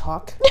by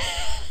TikTok.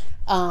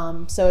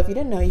 So if you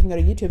didn't know, you can go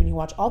to YouTube and you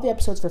watch all the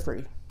episodes for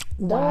free.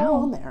 They're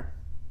all on there.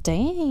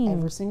 Dang.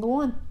 Every single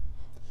one.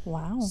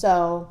 Wow.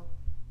 So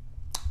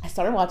I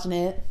started watching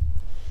it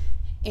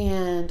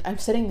and I'm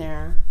sitting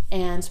there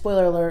and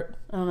spoiler alert,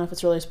 I don't know if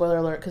it's really a spoiler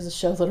alert because the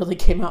show literally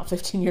came out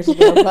 15 years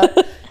ago,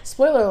 but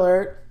spoiler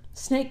alert,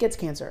 Snake gets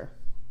cancer.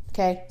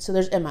 Okay, so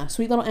there's Emma,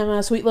 sweet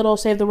little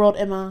save the world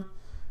Emma.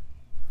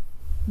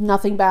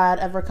 Nothing bad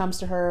ever comes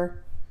to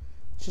her.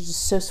 She's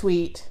just so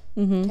sweet.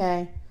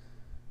 Okay,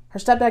 her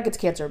stepdad gets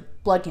cancer,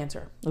 blood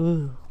cancer.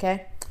 Ooh.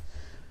 Okay,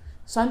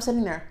 so I'm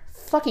sitting there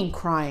fucking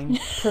crying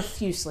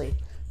profusely,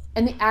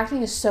 and the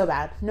acting is so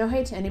bad. No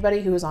hate to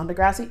anybody who was on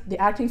Degrassi. The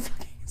acting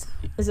fucking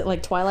Is it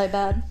like Twilight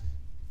bad?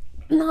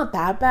 not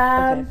that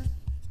bad. Okay.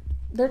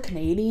 They're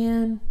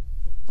Canadian,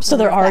 So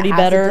they're already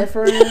better.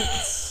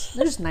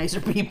 They're just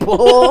nicer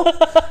people.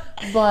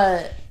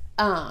 But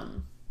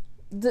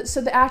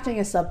so the acting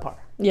is subpar.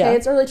 Yeah. Okay,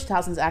 it's early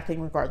 2000s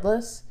acting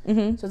regardless. So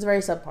it's very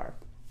subpar.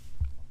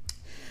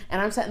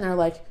 And I'm sitting there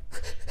like,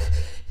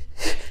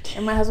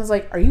 and my husband's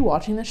like, "Are you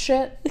watching this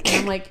shit?" And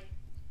I'm like,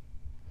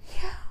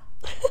 "Yeah."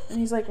 And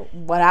he's like,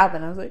 "What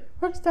happened?" I was like,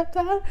 "Her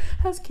stepdad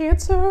has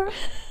cancer."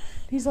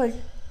 He's like,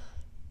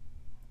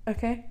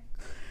 "Okay."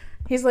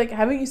 He's like,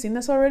 "Haven't you seen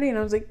this already?" And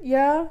I was like,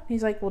 "Yeah."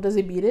 He's like, "Well, does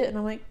he beat it?" And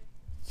I'm like,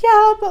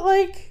 "Yeah, but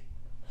like,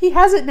 he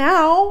has it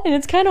now." And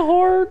it's kind of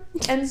hard.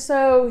 And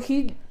so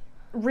he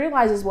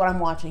realizes what I'm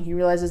watching. He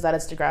realizes that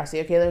it's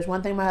Degrassi. Okay, there's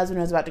one thing my husband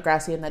knows about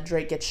Degrassi, and that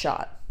Drake gets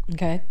shot.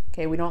 Okay.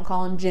 Okay, we don't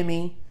call him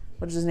Jimmy,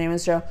 which is his name in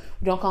the show.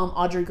 We don't call him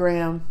Aubrey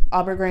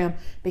Graham,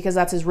 because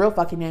that's his real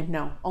fucking name.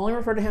 No, only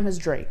refer to him as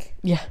Drake.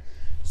 Yeah.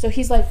 So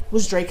he's like,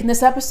 "Was Drake in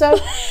this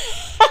episode?"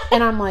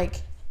 And I'm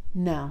like,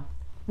 "No."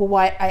 "Well,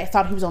 why? I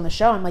thought he was on the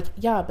show." I'm like,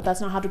 "Yeah, but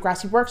that's not how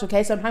Degrassi works,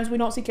 okay? Sometimes we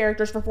don't see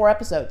characters for 4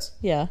 episodes."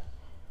 Yeah.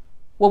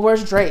 "Well,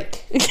 where's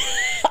Drake?"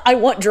 I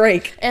want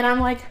Drake. And I'm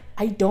like,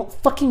 "I don't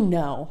fucking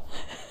know."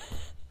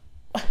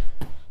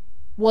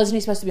 Wasn't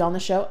he supposed to be on the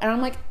show? And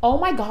I'm like, oh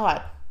my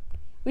God.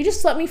 Will you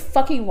just let me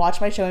fucking watch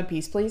my show in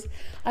peace, please?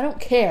 I don't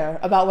care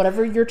about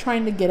whatever you're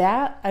trying to get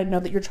at. I know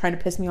that you're trying to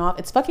piss me off.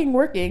 It's fucking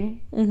working.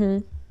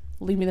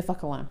 Leave me the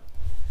fuck alone.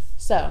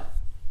 So,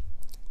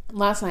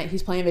 last night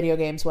he's playing video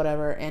games,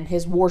 whatever, and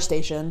his war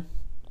station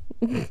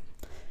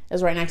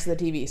is right next to the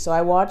TV. So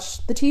I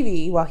watch the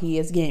TV while he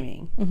is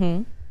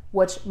gaming,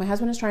 which my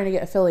husband is trying to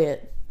get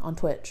affiliate on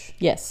Twitch.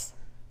 Yes.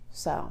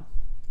 So,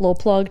 Little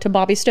plug to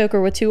Bobby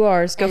Stoker with 2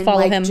 R's. Go and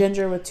follow Mike him.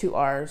 Ginger with 2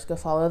 R's. Go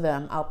follow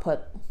them. I'll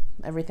put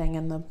everything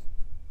in the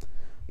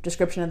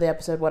description of the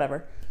episode,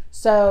 whatever.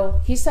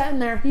 So he's sitting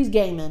there, he's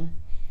gaming,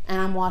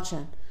 and I'm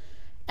watching.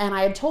 And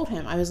I had told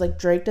him, I was like,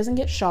 Drake doesn't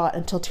get shot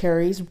until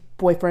Terry's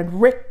boyfriend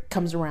Rick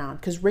comes around,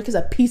 because Rick is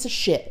a piece of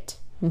shit.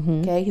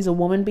 Okay, he's a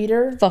woman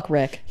beater. Fuck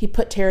Rick. He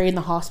put Terry in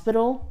the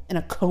hospital in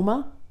a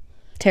coma.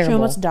 Terrible. She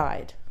almost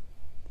died.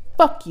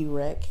 Fuck you,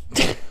 Rick.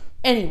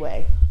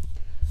 Anyway.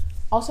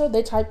 Also,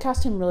 they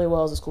typecast him really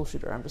well as a school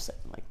shooter. I'm just saying,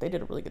 like, they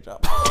did a really good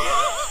job.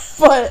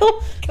 But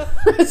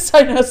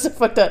I know it's so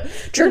fucked up.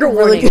 Trigger really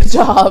warning. good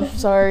job.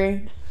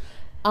 Sorry.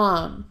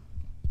 And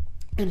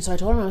so I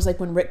told him, I was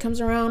like, when Rick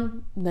comes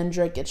around, then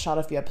Drake gets shot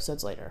a few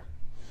episodes later.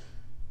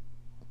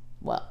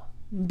 Well,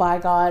 by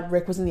God,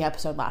 Rick was in the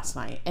episode last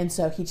night, and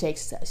so he's like,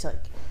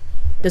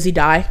 does he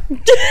die?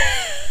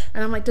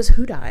 And I'm like, does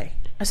who die?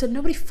 I said,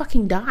 nobody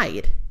fucking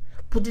died.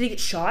 Well, did he get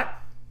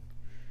shot?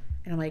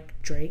 And I'm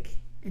like, Drake.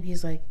 And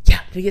he's like, yeah,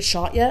 did he get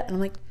shot yet? And I'm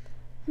like,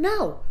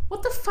 no.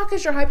 What the fuck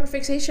is your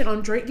hyperfixation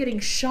on Drake getting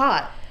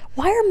shot?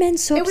 Why are men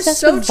so It was obsessed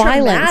so with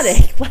violence?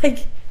 traumatic.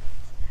 Like,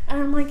 and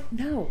I'm like,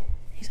 no.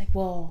 He's like,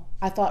 well,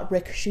 I thought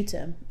Rick shoots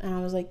him. And I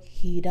was like,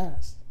 he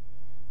does.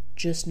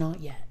 Just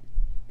not yet.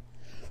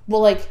 Well,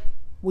 like,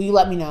 will you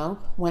let me know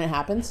when it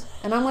happens?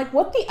 And I'm like,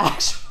 what the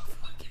actual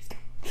fuck is going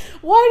on?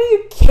 Why do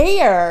you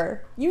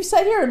care? You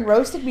sat here and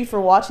roasted me for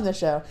watching the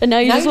show. And now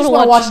you just want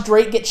to watch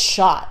Drake get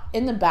shot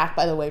in the back,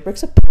 by the way.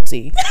 Rick's a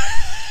pussy.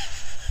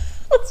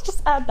 Let's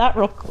just add that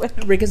real quick.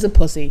 Rick is a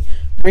pussy.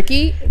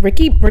 Ricky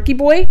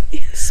boy,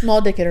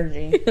 small dick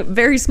energy.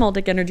 Very small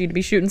dick energy to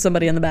be shooting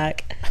somebody in the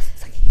back.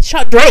 He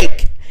shot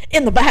Drake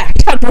In the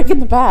back. shot Drake in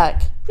the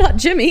back. Not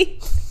Jimmy.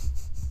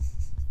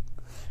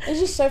 It's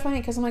just so funny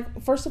because I'm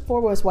like, first and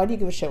foremost, why do you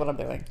give a shit what I'm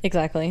doing?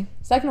 Exactly.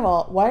 Second of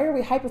all, why are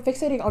we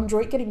hyperfixating on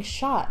Drake getting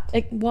shot?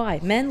 Like, why?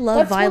 Men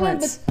love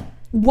violence.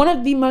 One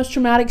of the most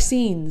traumatic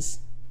scenes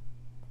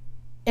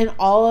in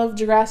all of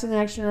Jurassic The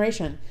Next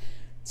Generation.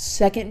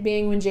 Second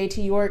being when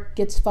JT York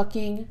gets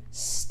fucking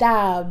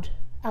stabbed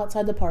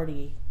outside the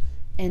party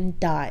and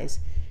dies.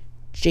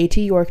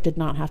 JT York did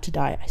not have to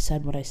die. I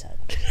said what I said.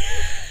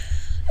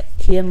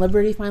 He and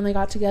Liberty finally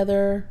got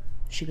together.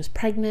 She was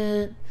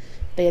pregnant.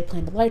 They had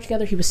planned a life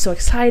together. He was so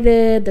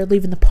excited. They're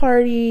leaving the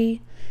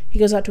party. He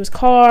goes out to his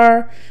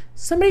car.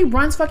 Somebody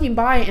runs fucking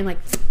by and like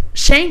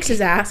shanks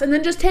his ass and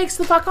then just takes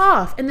the fuck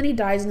off. And then he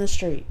dies in the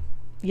street.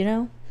 You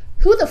know?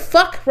 Who the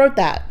fuck wrote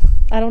that?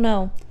 I don't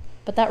know.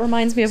 But that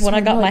reminds me of when I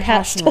got really my hat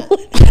passionate.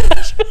 stolen.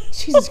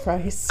 Jesus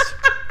Christ.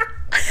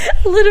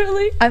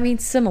 Literally. I mean,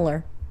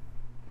 similar.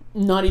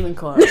 Not even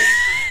close.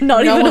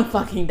 Not No even one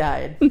fucking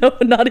died. No,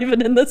 not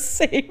even in the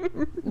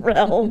same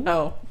realm.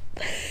 No.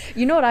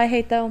 You know what I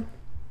hate though?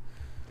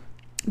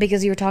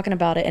 Because you were talking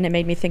about it and it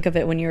made me think of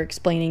it when you were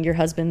explaining your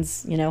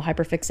husband's, you know,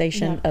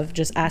 hyperfixation of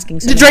just asking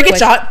so Did many Drake get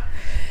shot?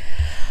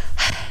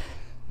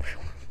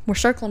 We're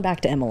circling back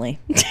to Emily.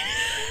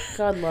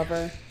 God love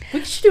her.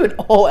 We should do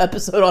a whole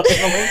episode on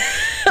Emily.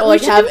 Or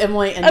like have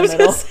Emily in the I was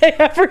middle. going to say,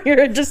 after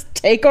here, just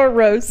take our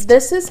roast.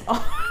 This is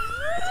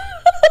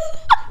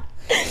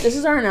this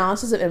is our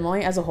analysis of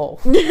Emily as a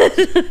whole.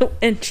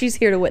 And she's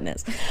here to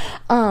witness.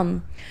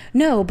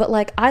 No, but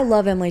like I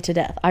love Emily to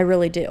death. I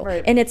really do.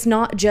 Right. And it's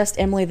not just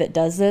Emily that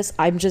does this.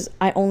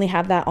 I only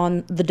have that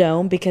on the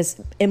dome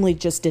because Emily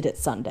just did it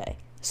Sunday.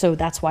 So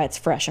that's why it's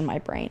fresh in my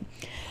brain.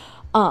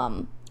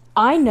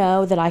 I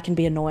know that I can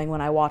be annoying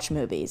when I watch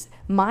movies.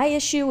 My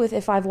issue with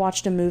if I've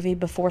watched a movie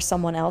before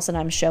someone else and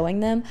I'm showing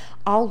them,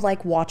 I'll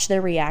like watch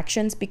their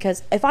reactions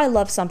because if I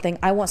love something,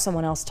 I want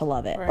someone else to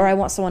love it or I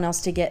want someone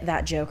else to get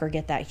that joke or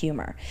get that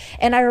humor.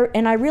 And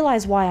I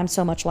realize why I'm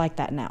so much like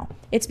that now.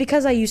 It's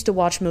because I used to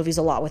watch movies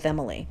a lot with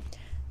Emily.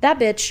 That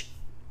bitch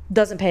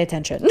doesn't pay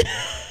attention.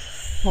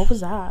 What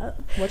was that?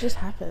 What just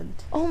happened?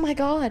 Oh my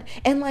God.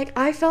 And like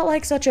I felt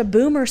like such a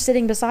boomer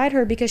sitting beside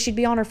her because she'd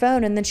be on her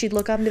phone and then she'd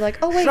look up and be like,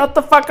 oh wait. Shut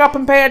the fuck up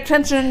and pay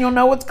attention. You'll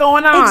know what's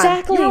going on.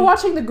 Exactly. You were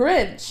watching The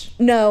Grinch.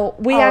 No,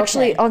 we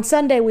actually, okay. on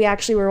Sunday, we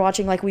actually were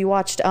watching, like, we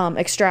watched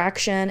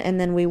Extraction,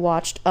 and then we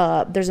watched,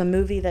 there's a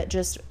movie that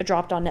just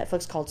dropped on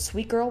Netflix called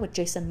Sweet Girl with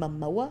Jason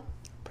Momoa.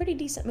 Pretty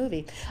decent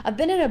movie. I've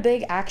been in a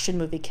big action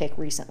movie kick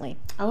recently.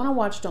 I want to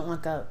watch Don't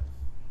Look Up.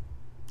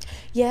 I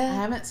Yeah.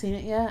 haven't seen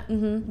it yet.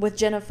 With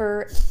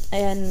Jennifer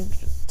and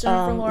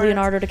Lawrence,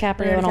 Leonardo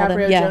DiCaprio and all them.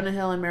 DiCaprio, Yeah. Jonah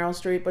Hill, and Meryl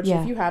Streep. Which,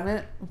 Yeah. if you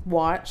haven't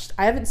watched,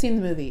 I haven't seen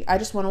the movie. I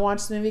just want to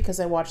watch the movie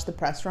because I watched the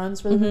press runs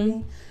for the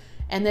movie,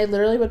 and they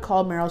literally would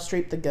call Meryl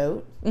Streep the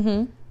GOAT.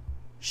 Mm-hmm.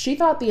 She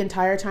thought the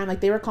entire time, like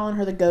they were calling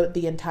her the GOAT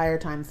the entire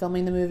time,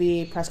 filming the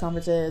movie, press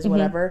conferences,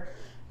 whatever.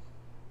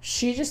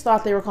 She just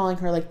thought they were calling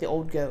her like the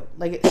old GOAT.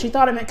 Like she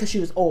thought it meant because she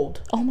was old.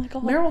 Oh my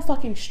God. Meryl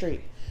fucking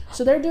Streep.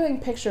 So they're doing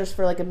pictures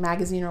for like a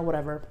magazine or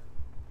whatever.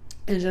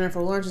 And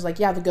Jennifer Lawrence is like,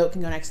 yeah, the GOAT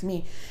can go next to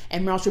me.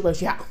 And Meryl Streep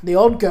goes, yeah, the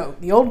old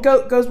GOAT. The old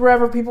GOAT goes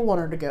wherever people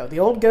want her to go. The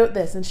old GOAT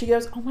this. And she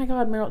goes, oh my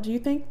God, Meryl, do you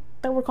think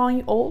that we're calling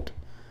you old?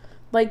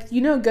 Like,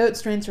 you know GOAT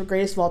stands for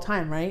greatest of all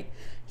time, right?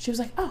 She was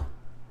like, oh,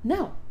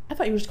 no. I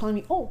thought you were just calling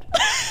me old.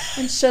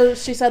 And so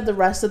she said the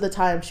rest of the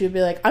time she would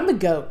be like, I'm the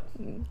GOAT.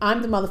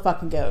 I'm the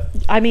motherfucking GOAT.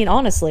 I mean,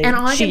 honestly, And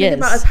all I she can think is.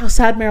 about is how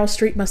sad Meryl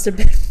Streep must have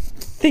been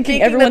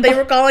Thinking everyone that they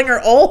were calling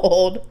her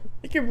old.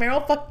 Like, you're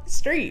Meryl fucking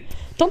Streep.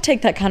 Don't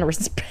take that kind of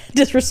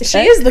disrespect. She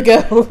is the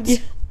GOAT. Yeah.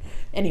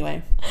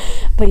 Anyway.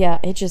 But yeah,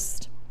 it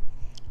just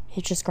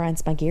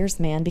grinds my gears,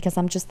 man, because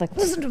I'm just like,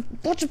 listen to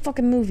watch a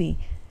fucking movie.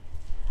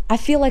 I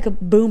feel like a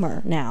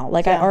boomer now.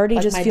 Like I already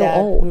like just my feel dad,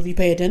 old. Movie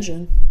pay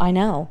attention. I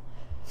know.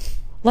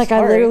 Like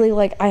Sorry. I literally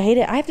like I hate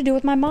it. I have to do it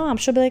with my mom.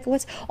 She'll be like,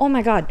 "What's? Oh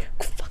my God,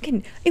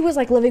 fucking!" It was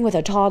like living with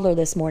a toddler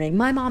this morning.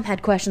 My mom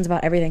had questions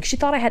about everything. She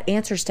thought I had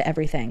answers to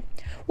everything.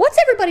 What's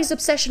everybody's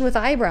obsession with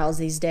eyebrows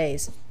these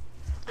days?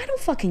 I don't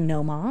fucking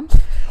know, Mom.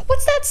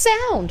 What's that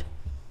sound?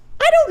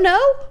 I don't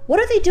know. What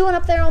are they doing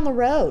up there on the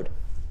road?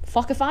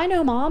 Fuck if I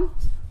know, Mom.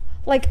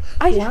 Like,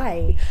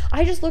 Why?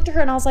 I just looked at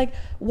her and I was like,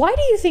 why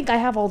do you think I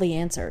have all the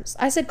answers?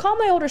 I said, call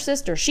my older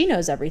sister. She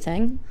knows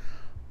everything.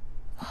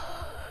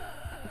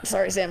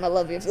 Sorry, Sam. I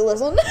love you if you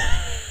listen.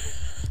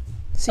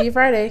 See you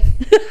Friday.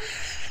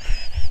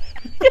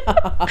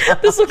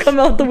 This will come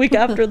out the week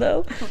after,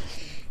 though.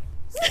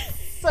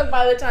 So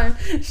by the time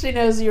she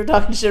knows you're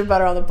talking shit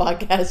about her on the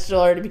podcast, she'll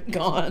already be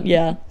gone.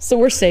 Yeah. So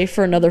we're safe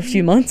for another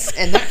few months.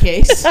 In that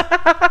case.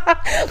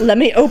 Let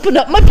me open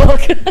up my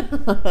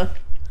book.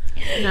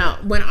 Now,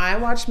 when I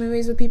watch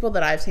movies with people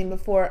that I've seen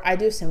before, I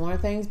do similar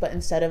things, but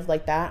instead of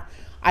like that,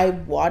 I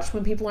watch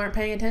when people aren't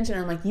paying attention,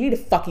 and I'm like, you need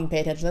to fucking pay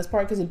attention. That's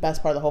part because the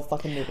best part of the whole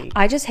fucking movie.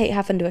 I just hate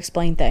having to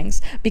explain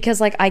things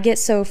because like I get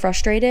so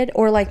frustrated,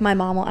 or like my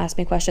mom will ask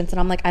me questions and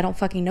I'm like, I don't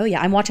fucking know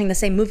yet. I'm watching the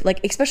same movie, like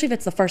especially if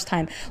it's the first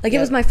time. Like it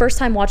was my first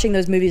time watching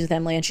those movies with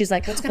Emily, and she's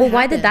like, well,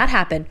 why did that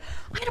happen?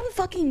 I don't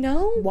fucking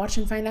know. Watch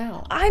and find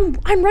out.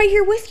 I'm right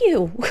here with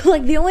you.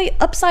 Like the only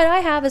upside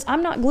I have is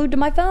I'm not glued to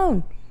my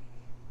phone.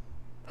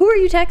 Who are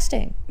you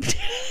texting?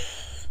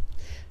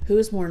 Who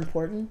is more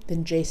important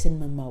than Jason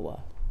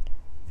Momoa?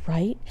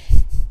 Right?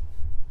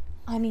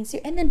 I mean,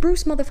 and then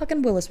Bruce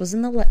motherfucking Willis was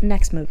in the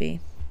next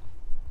movie.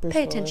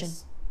 Pay attention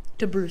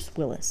to Bruce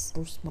Willis.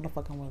 Bruce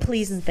motherfucking Willis.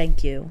 Please and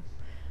thank you.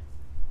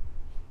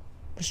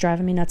 It's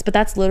driving me nuts. But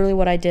that's literally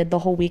what I did the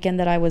whole weekend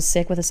that I was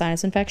sick with a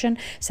sinus infection.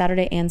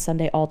 Saturday and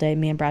Sunday all day,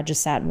 me and Brad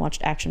just sat and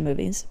watched action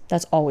movies.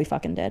 That's all we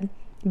fucking did.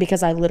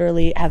 Because I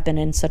literally have been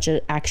in such an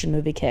action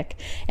movie kick,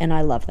 and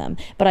I love them.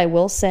 But I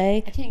will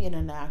say, I can't get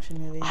into action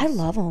movies. I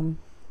love them.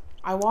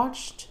 I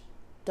watched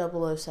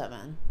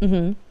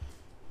 007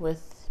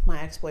 with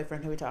my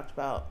ex-boyfriend, who we talked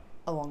about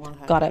a long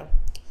time Got ago.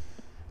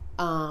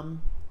 it.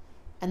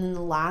 And then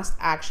the last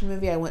action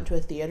movie I went to a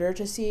theater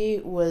to see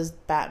was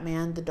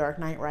Batman: The Dark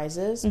Knight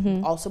Rises,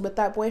 also with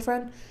that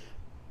boyfriend.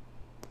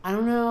 I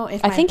don't know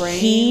if I think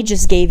he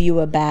just gave you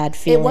a bad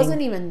feeling. It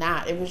wasn't even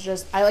that. It was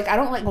just I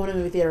don't like going to the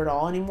movie theater at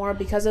all anymore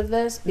because of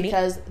this.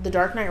 Because The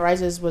Dark Knight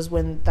Rises was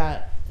when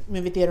that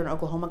movie theater in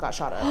Oklahoma got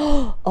shot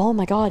up. Oh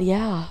my god,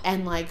 yeah.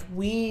 And like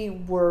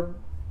we were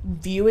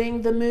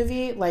viewing the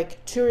movie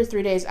like 2 or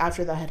 3 days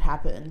after that had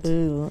happened.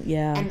 Ooh,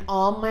 yeah. And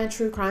all my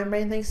true crime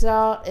brain thinks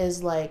about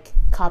is like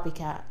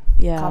copycat.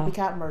 Yeah.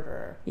 Copycat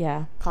murderer.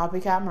 Yeah.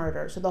 Copycat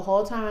murder. So the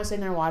whole time I was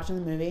sitting there watching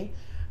the movie,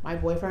 my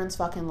boyfriend's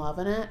fucking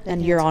loving it.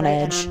 And you're on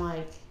edge. And I'm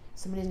like,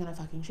 somebody's gonna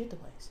fucking shoot the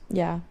place.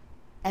 Yeah.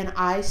 And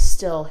I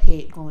still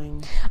hate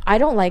going. I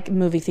don't like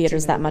movie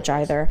theaters that much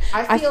either.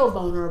 I feel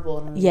vulnerable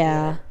in a movie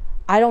theater.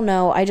 I don't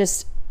know.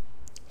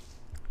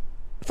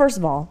 First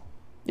of all,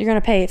 you're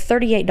going to pay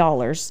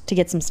 $38 to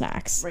get some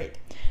snacks. Right.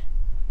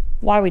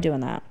 Why are we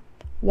doing that?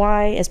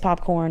 Why is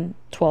popcorn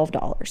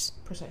 $12?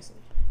 Precisely.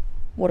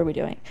 What are we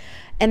doing?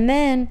 And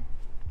then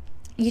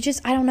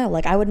I don't know.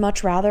 Like, I would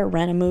much rather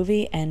rent a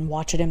movie and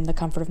watch it in the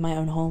comfort of my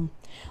own home.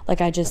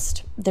 Like, I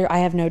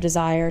have no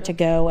desire to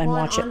go and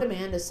watch it. On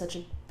demand is such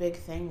a big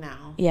thing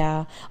now.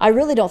 Yeah. I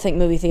really don't think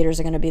movie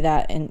theaters are going to be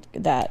that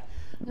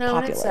No, popular.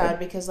 And it's sad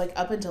because like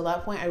up until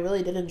that point, I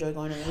really did enjoy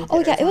going to the movie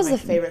theater. Oh yeah, it was one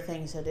of my favorite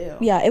things to do.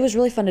 Yeah, it was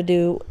really fun to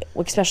do,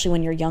 especially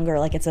when you're younger.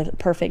 Like it's a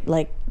perfect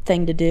like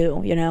thing to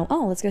do. You know,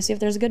 oh, let's go see if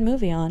there's a good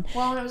movie on.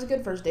 Well, and it was a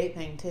good first date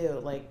thing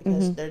too, like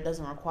because there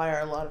doesn't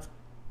require a lot of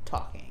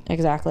talking.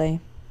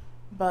 Exactly.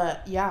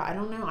 But yeah, I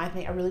don't know. I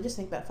really just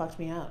think that fucked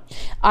me up.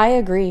 I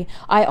agree.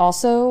 I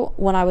also,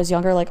 when I was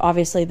younger, like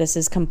obviously this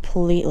is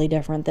completely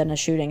different than a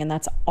shooting, and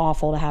that's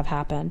awful to have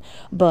happen.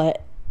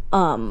 But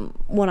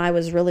when I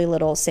was really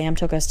little, Sam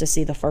took us to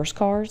see the first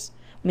Cars,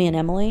 me and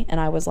Emily, and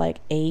I was like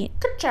 8.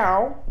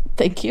 Ciao.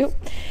 Thank you.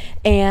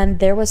 And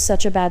there was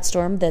such a bad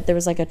storm that there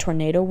was like a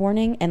tornado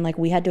warning, and like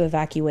we had to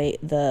evacuate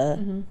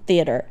the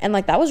theater, and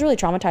like that was really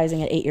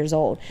traumatizing at 8 years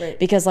old. Right.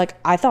 Because like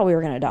I thought we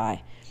were gonna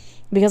die.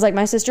 Because like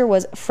my sister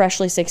was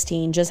freshly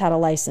 16, just had a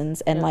license,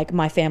 and like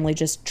my family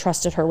just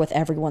trusted her with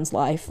everyone's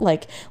life.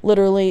 Like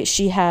literally,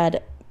 she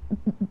had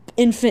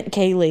infant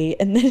Kaylee,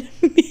 and then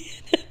me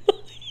and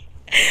Emily.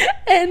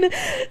 And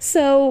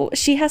so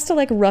she has to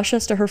like rush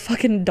us to her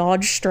fucking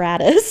Dodge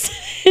Stratus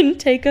and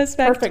take us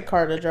back. Perfect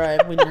car to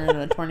drive when you're in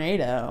a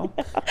tornado.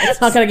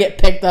 It's not gonna get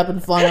picked up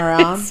and flung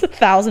around. It's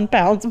 1,000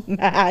 pounds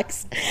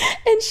max.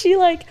 And she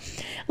like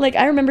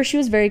I remember she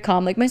was very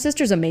calm. Like my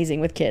sister's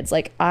amazing with kids.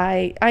 Like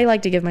I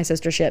like to give my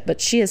sister shit, but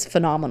she is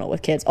phenomenal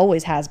with kids.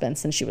 Always has been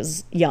since she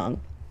was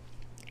young.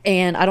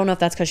 And I don't know if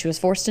that's because she was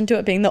forced into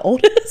it being the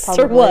oldest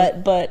or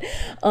what, but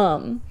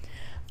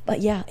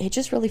yeah, it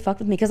just really fucked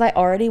with me because I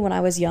already, when I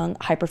was young,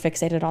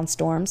 hyperfixated on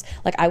storms.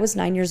 Like I was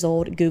 9 years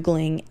old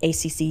Googling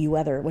ACCU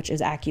weather, which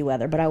is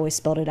AccuWeather, but I always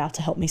spelled it out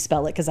to help me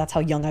spell it because that's how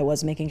young I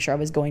was, making sure I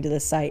was going to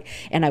this site.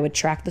 And I would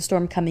track the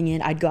storm coming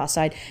in. I'd go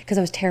outside because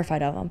I was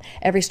terrified of them.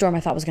 Every storm I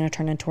thought was going to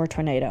turn into a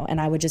tornado,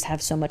 and I would just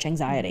have so much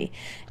anxiety.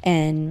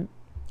 And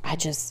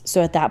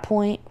so at that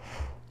point,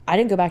 I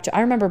didn't go back to,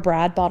 I remember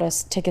Brad bought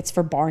us tickets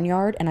for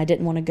Barnyard, and I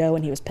didn't want to go,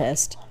 and he was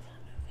pissed.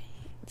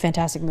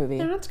 Fantastic movie.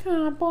 That's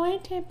cowboy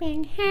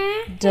tipping.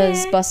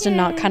 Does Bustin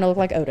not kind of look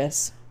like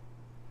Otis?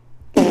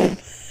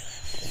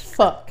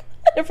 Fuck.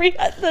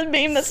 The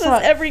meme that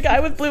says every guy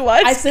with blue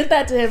eyes. I sent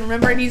that to him,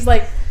 remember? And he's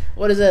like,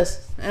 what is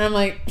this? And I'm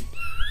like,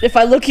 if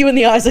I look you in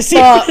the eyes, I see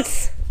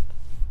this.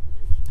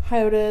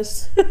 Hi,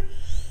 Otis.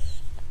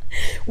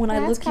 When I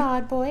look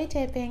cowboy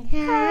tipping.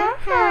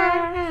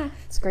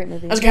 It's a great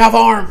movie. That's Cow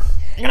Farm.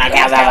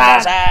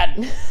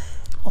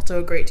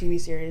 Also a great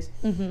TV series.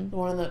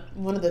 One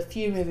of the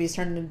few movies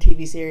turned into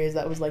TV series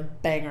that was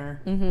like banger.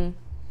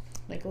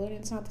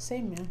 Nickelodeon's not the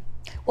same, man.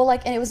 Well,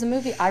 like, and it was a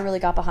movie I really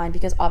got behind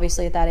because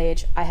obviously at that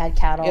age I had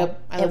cattle.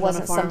 Yep, I lived on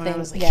a farm and I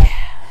was like,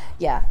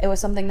 Yeah, it was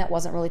something that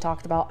wasn't really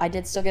talked about. I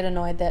did still get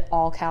annoyed that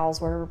all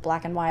cows were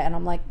black and white, and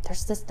I'm like,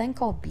 there's this thing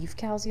called beef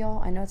cows,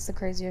 y'all. I know it's the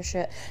craziest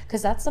shit,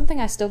 because that's something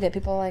I still get.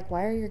 People are like,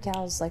 why are your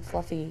cows like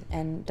fluffy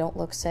and don't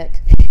look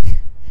sick?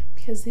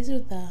 Because these are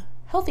the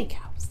healthy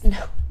cows.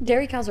 No,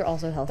 dairy cows are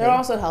also healthy. They're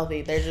also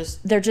healthy. They're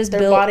just their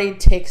built, body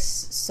takes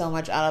so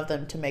much out of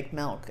them to make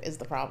milk is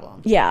the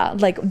problem. Yeah,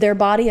 like their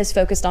body is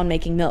focused on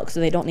making milk, so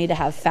they don't need to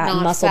have fat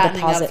and muscle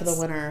deposits up for the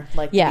winter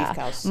like beef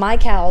cows. My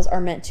cows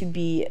are meant to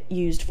be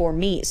used for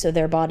meat, so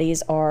their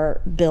bodies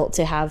are built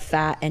to have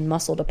fat and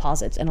muscle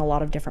deposits in a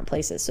lot of different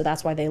places. So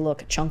that's why they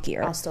look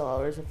chunkier. I'll still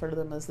always refer to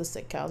them as the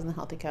sick cows and the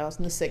healthy cows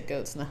and the sick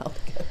goats and the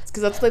healthy goats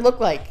because that's what they look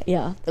like.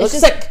 Yeah, they look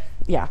sick.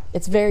 Yeah,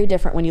 it's very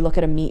different when you look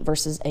at a meat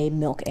versus a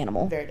milk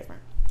animal. Very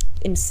different.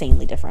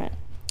 Insanely different.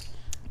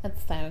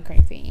 That's so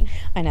crazy.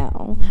 I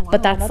know. Wow,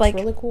 but that's like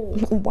really cool.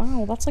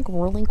 Wow, that's like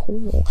really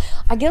cool.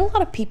 I get a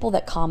lot of people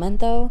that comment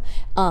though.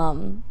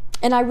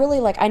 And I really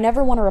I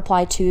never want to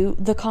reply to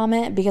the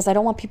comment because I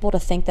don't want people to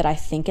think that I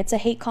think it's a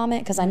hate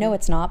comment because I know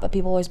it's not, but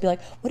people always be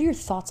like, what are your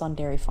thoughts on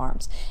dairy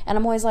farms? And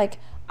I'm always like,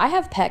 I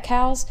have pet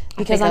cows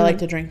because I like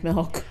to drink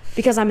milk.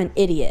 Because I'm an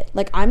idiot.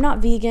 Like, I'm not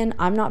vegan.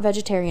 I'm not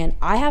vegetarian.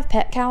 I have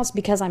pet cows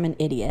because I'm an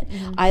idiot.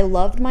 Mm-hmm. I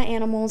loved my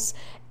animals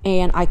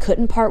and I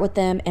couldn't part with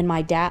them. And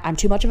my dad, I'm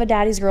too much of a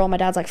daddy's girl. My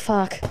dad's like,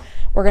 fuck,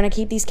 we're going to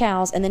keep these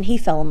cows. And then he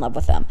fell in love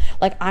with them.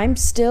 Like, I'm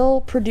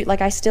still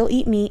I still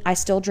eat meat. I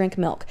still drink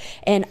milk.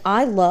 And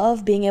I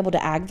love being able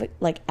to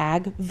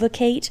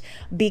advocate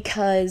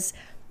because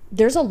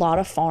there's a lot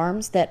of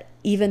farms that,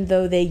 even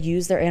though they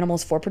use their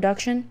animals for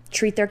production,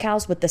 treat their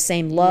cows with the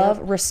same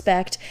love,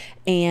 respect,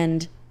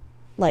 and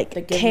they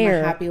give care.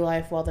 Them a happy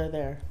life while they're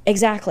there.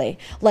 Exactly.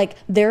 Like,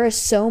 there is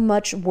so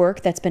much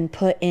work that's been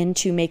put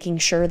into making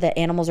sure that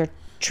animals are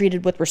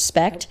treated with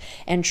respect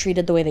and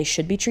treated the way they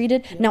should be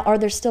treated. Yep. Now, are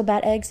there still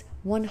bad eggs?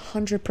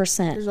 100%.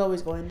 There's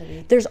always going to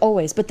be. There's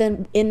always. But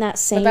then in that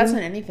same... But that's in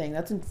anything.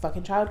 That's in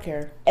fucking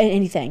childcare.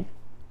 Anything.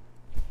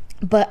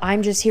 But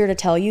I'm just here to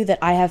tell you that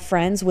I have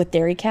friends with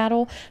dairy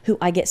cattle who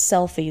I get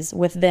selfies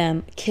with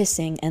them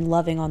kissing and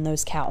loving on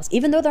those cows.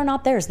 Even though they're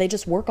not theirs, they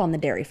just work on the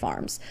dairy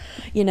farms.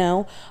 You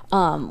know,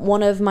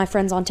 one of my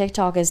friends on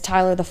TikTok is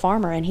Tyler the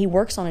farmer, and he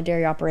works on a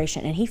dairy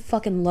operation, and he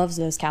fucking loves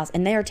those cows,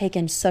 and they are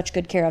taken such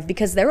good care of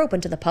because they're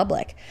open to the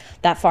public.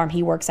 That farm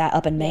he works at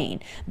up in Maine,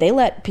 they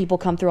let people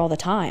come through all the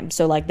time,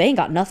 so they ain't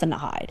got nothing to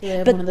hide. Do they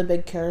have one of the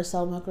big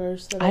carousel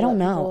milkers? I don't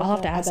know. I'll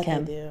have to ask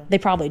him. They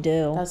probably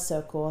do. That's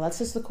so cool. That's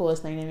just the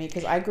coolest thing to me.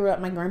 Because I grew up,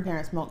 my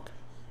grandparents milked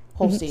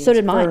Holsteins so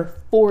did mine. For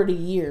 40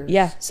 years.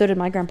 Yeah, so did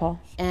my grandpa.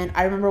 And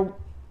I remember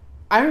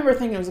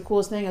thinking it was the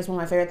coolest thing. It was one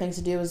of my favorite things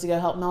to do was to go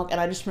help milk.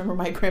 And I just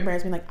remember my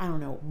grandparents being like, I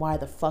don't know why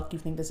the fuck you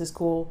think this is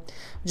cool.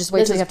 Just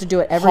wait till you have to do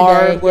it every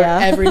day. Yeah.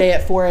 Every day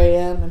at 4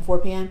 a.m. and 4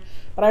 p.m.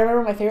 But I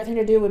remember my favorite thing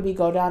to do would be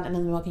go down in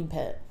the milking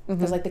pit.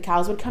 Because the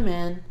cows would come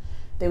in,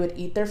 they would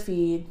eat their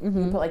feed.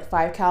 You put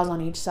 5 cows on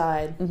each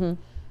side.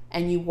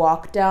 And you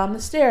walk down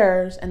the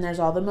stairs, and there's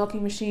all the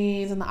milking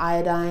machines and the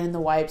iodine and the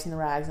wipes and the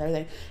rags and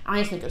everything. I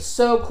just think it's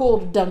so cool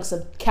to dunk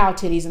some cow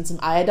titties and some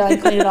iodine,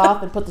 clean it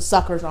off, and put the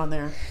suckers on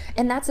there.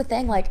 And that's the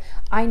thing.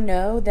 I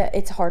know that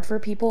it's hard for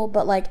people,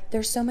 but,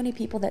 there's so many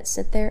people that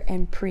sit there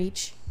and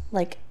preach,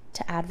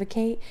 to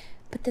advocate,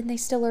 but then they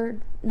still are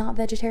not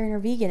vegetarian or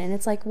vegan. And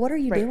it's what are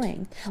you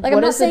doing?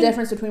 What is the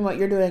difference between what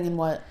you're doing and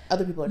what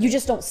other people are doing? You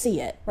just don't see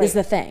it, is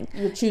the thing.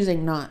 You're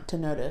choosing not to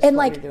notice and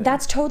what you're doing.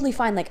 That's totally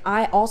fine.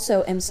 I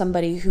also am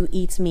somebody who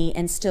eats meat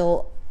and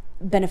still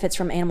benefits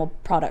from animal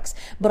products,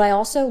 but I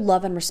also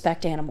love and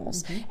respect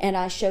animals, and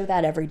I show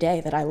that every day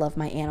that I love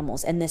my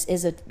animals. And this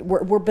is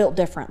we're built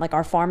different.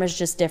 Our farm is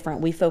just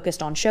different. We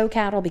focused on show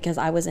cattle because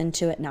I was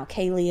into it. Now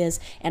Kaylee is,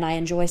 and I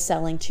enjoy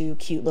selling to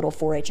cute little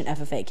 4-H and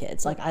FFA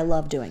kids. I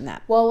love doing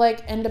that. Well,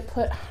 and to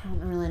put, I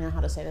don't really know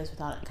how to say this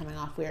without it coming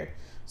off weird.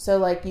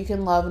 So you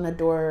can love and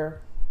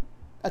adore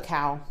a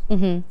cow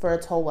for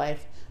its whole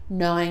life,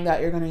 knowing that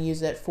you're going to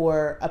use it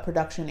for a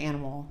production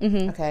animal.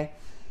 Okay,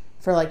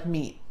 for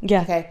meat.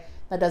 Yeah. Okay.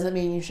 That doesn't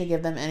mean you should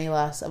give them any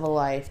less of a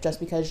life just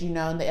because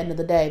at the end of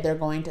the day they're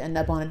going to end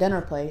up on a dinner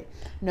plate.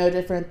 No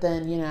different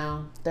than,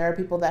 there are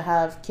people that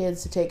have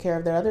kids to take care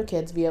of their other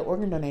kids via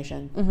organ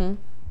donation.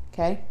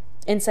 Okay?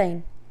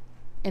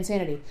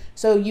 Insanity.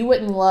 So you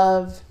wouldn't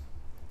love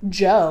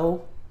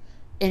Joe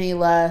any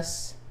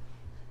less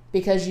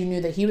because you knew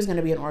that he was going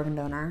to be an organ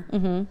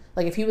donor.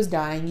 If he was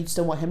dying, you'd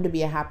still want him to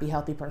be a happy,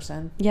 healthy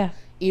person. Yeah.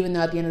 Even though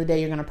at the end of the day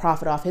you're going to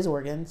profit off his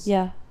organs.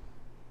 Yeah.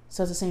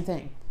 So it's the same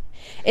thing.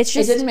 It's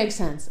just, it didn't make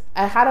sense.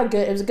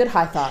 It was a good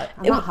high thought.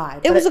 Not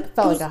high. It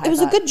felt like a high thought. It was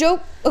a good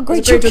joke. A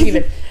great joke. joke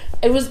even.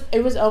 It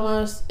was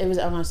almost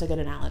a good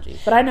analogy.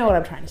 But I know what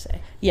I'm trying to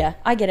say. Yeah,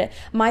 I get it.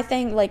 My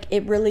thing,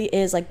 it really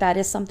is that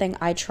is something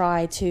I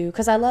try to,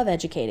 because I love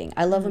educating.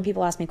 I love when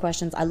people ask me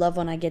questions. I love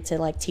when I get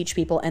to teach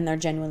people and they're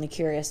genuinely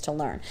curious to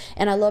learn.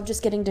 And I love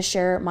just getting to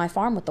share my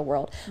farm with the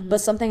world. But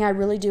something I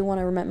really do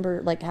want to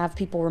remember, have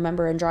people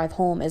remember and drive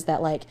home is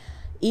that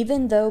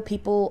even though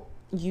people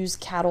use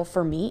cattle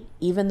for meat,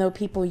 even though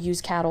people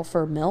use cattle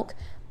for milk,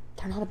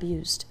 they're not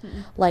abused.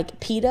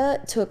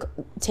 PETA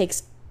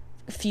takes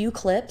few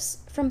clips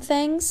from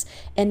things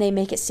and they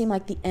make it seem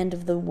like the end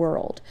of the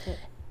world.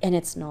 And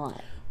it's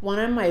not. One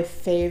of my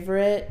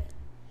favorite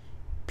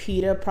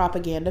PETA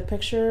propaganda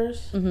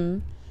pictures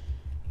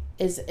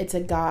is it's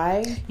a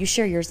guy. You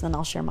share yours, then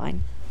I'll share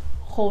mine.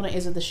 Holding,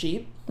 is it the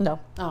sheep? No.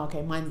 Oh,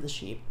 okay. Mine's the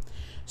sheep.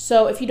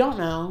 So if you don't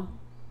know,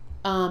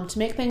 to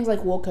make things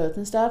like wool coats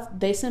and stuff,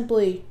 they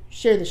simply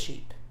shear the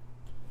sheep.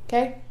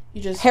 Okay?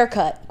 You just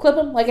haircut. Clip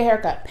them like a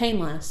haircut.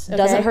 Painless. Okay?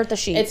 Doesn't hurt the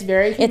sheep. It's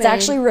very humane. It's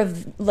actually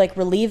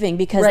relieving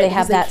because they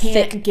have that they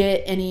can't thick.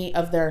 Get any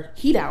of their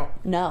heat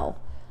out. No.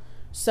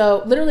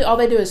 So literally all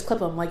they do is clip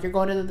them like you're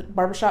going to the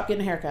barbershop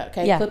getting a haircut.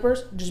 Okay? Yeah.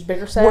 Clippers, just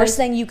bigger size. Worst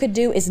thing you could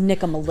do is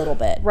nick them a little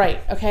bit. Right.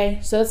 Okay?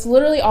 So that's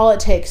literally all it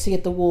takes to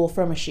get the wool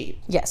from a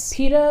sheep. Yes.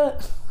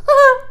 PETA...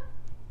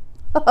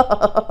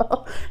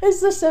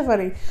 It's just so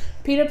funny.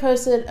 PETA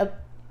posted a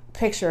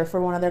picture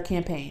for one of their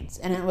campaigns,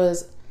 and it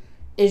was,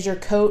 "Is your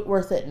coat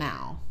worth it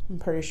now?" I'm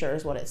pretty sure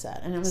is what it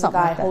said, and it was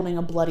something a guy like holding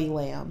a bloody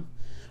lamb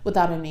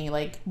without any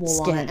like wool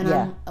skin, on it,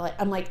 and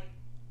I'm like,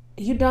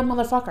 you dumb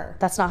motherfucker.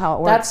 That's not how it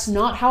works. That's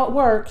not how it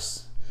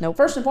works. Nope.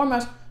 First and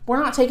foremost, we're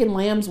not taking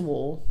lamb's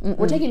wool.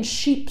 We're taking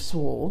sheep's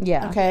wool.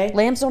 Yeah. Okay.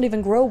 Lambs don't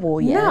even grow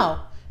wool yet. No.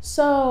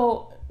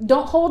 So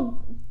don't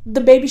hold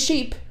the baby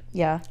sheep.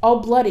 Yeah. All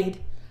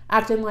bloodied,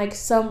 acting like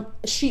some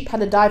sheep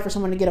had to die for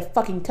someone to get a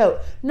fucking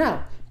coat.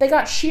 No, they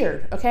got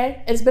sheared,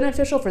 okay? It's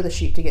beneficial for the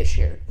sheep to get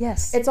sheared.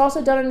 Yes. It's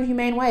also done in a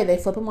humane way. They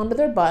flip them onto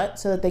their butt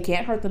so that they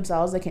can't hurt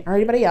themselves, they can't hurt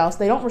anybody else.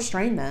 They don't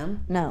restrain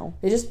them. No.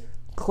 They just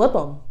clip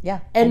them. Yeah.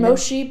 And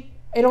most sheep,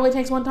 it only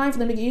takes one time for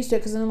them to get used to it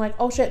because then they're like,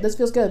 oh shit, this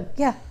feels good.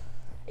 Yeah.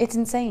 It's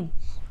insane.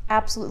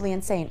 Absolutely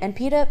insane. And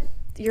PETA,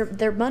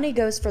 their money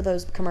goes for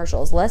those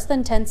commercials. Less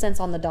than 10 cents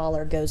on the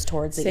dollar goes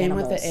towards the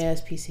animals. Same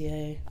with the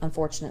ASPCA.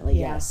 Unfortunately,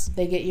 yes.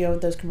 They get you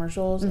with those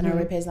commercials and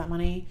everybody pays that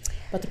money.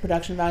 But the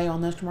production value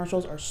on those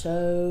commercials are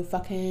so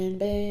fucking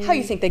big. How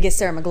you think they get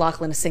Sarah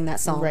McLachlan to sing that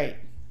song? Right.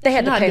 They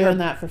had She's to pay her. Not doing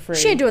that for free.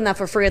 She ain't doing that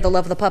for free of the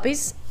love of the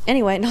puppies.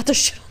 Anyway, not the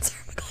shit on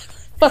Sarah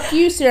McLachlan. Fuck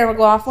you, Sarah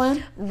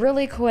McLachlan.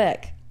 Really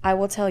quick, I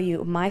will tell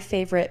you my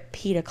favorite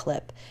PETA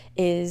clip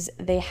is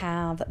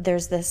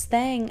there's this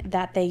thing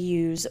that they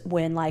use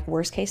when like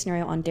worst case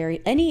scenario on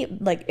dairy,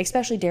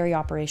 especially dairy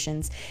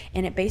operations,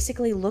 and it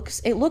basically looks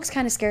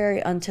kind of scary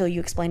until you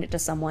explain it to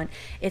someone.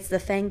 It's the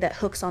thing that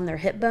hooks on their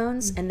hip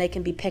bones and they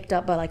can be picked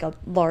up by like a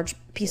large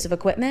piece of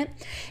equipment,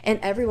 and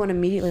everyone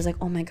immediately is like,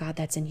 oh my god,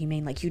 that's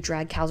inhumane, like you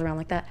drag cows around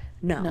like that.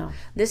 No.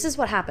 This is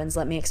what happens.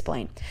 Let me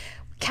explain.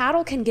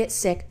 Cattle can get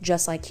sick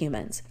just like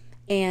humans.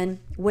 And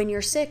when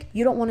you're sick,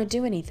 you don't want to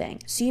do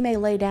anything. So you may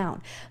lay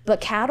down.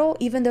 But cattle,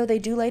 even though they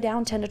do lay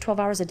down 10 to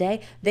 12 hours a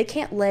day, they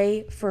can't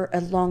lay for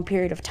a long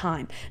period of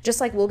time. Just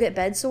like we'll get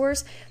bed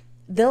sores,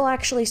 they'll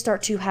actually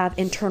start to have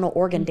internal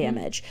organ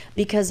damage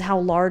because how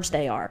large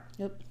they are.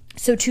 Yep.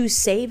 So to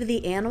save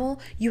the animal,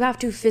 you have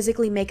to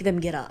physically make them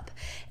get up.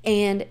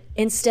 And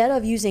instead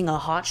of using a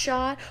hot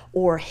shot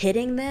or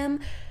hitting them,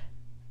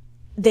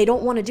 they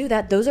don't want to do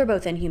that. Those are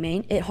both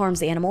inhumane. It harms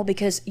the animal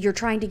because you're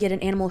trying to get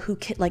an animal who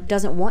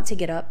doesn't want to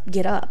get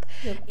up.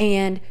 Yep.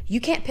 And you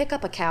can't pick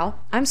up a cow.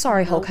 I'm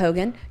sorry, Hulk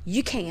Hogan.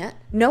 You can't.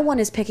 No one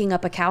is picking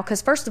up a cow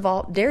because, first of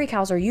all, dairy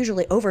cows are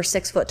usually over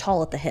 6 foot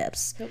tall at the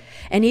hips. Yep.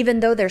 And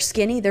even though they're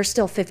skinny, they're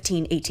still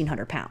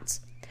 1,800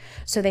 pounds.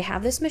 So they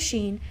have this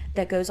machine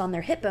that goes on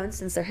their hip bones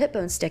since their hip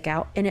bones stick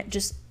out, and it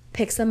just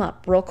picks them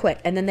up real quick.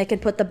 And then they can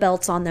put the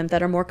belts on them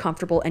that are more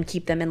comfortable and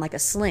keep them in like a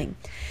sling.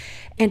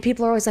 And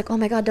people are always like, oh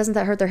my God, doesn't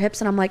that hurt their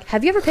hips? And I'm like,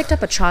 have you ever picked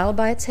up a child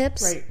by its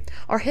hips? Right.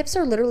 Our hips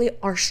are literally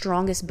our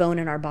strongest bone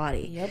in our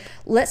body. Yep.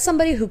 Let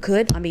somebody who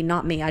could, I mean,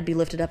 not me, I'd be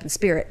lifted up in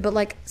spirit, but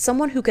like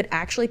someone who could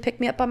actually pick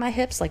me up by my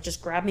hips, like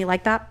just grab me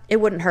like that,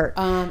 it wouldn't hurt.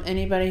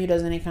 Anybody who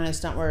does any kind of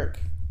stunt work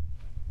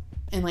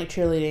and like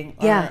cheerleading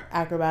or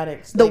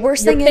acrobatics. The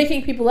worst thing is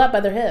picking people up by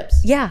their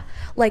hips. Yeah.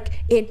 Like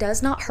it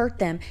does not hurt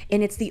them.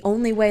 And it's the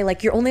only way,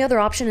 like your only other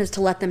option is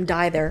to let them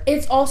die there.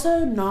 It's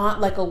also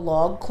not like a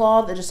log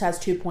cloth that just has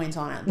 2 points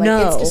on it. Like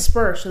No. it's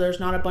dispersed so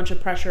there's not a bunch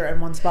of pressure in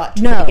one spot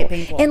to No. make it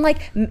painful. And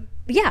like,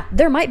 yeah,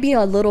 there might be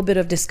a little bit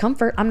of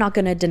discomfort. I'm not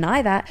going to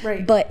deny that.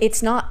 Right. But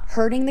it's not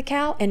hurting the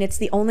cow, and it's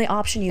the only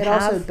option you it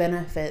have. also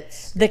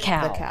benefits The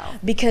cow.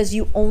 Because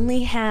you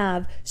only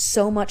have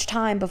so much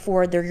time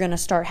before they're going to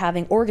start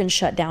having organs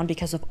shut down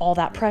because of all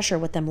that pressure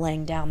with them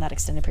laying down that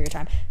extended period of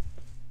time.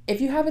 If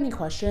you have any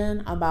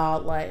question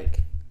about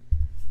like,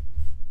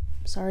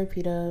 sorry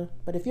PETA,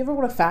 but if you ever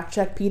want to fact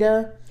check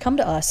PETA, come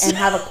to us and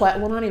have a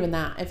well, not even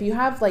that. If you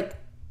have like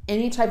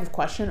any type of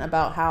question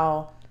about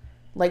how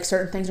like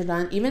certain things are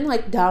done, even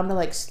like down to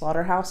like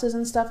slaughterhouses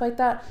and stuff like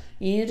that,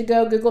 you need to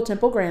go Google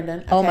Temple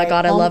Grandin. Okay? Oh my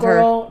God, I love her.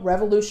 Homegirl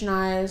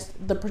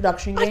revolutionized the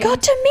production game. I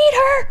got to meet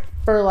her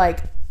for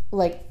like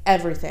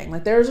everything.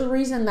 Like there's a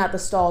reason that the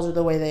stalls are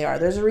the way they are.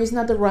 There's a reason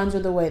that the runs are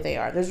the way they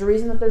are. There's a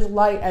reason that there's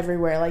light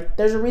everywhere. Like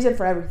there's a reason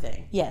for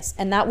everything. Yes.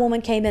 And that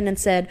woman came in and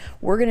said,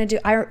 we're going to do,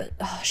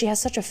 she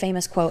has such a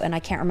famous quote and I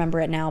can't remember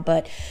it now,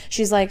 but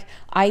she's like,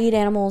 I eat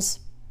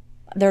animals.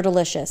 They're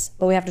delicious,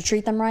 but we have to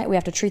treat them right. We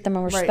have to treat them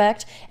in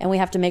respect, and we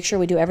have to make sure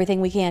we do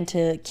everything we can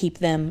to keep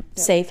them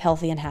safe,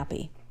 healthy, and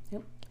happy.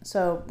 Yep.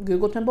 So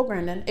Google Temple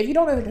Grandin. If you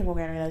don't know who Temple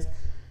Grandin is,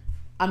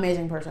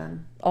 amazing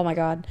person. Oh my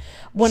God.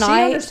 She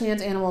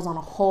understands animals on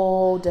a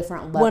whole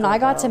different level. When I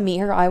got to meet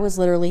her, I was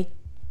literally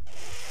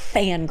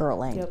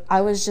fangirling. Yep.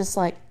 I was just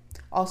like.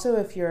 Also,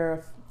 if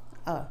you're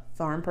a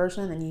farm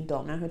person and you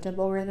don't know who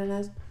Temple Grandin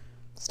is,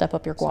 Step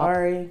up your guap.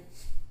 sorry.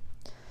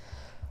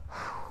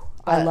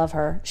 I love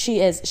her.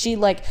 She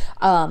like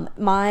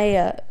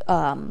my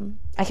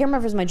I can't remember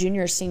if it was my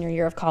junior or senior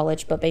year of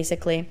college, but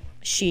basically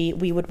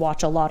we would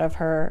watch a lot of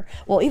her,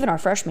 well, even our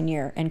freshman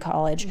year in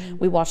college,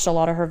 we watched a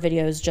lot of her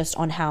videos just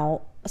on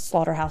how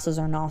slaughterhouses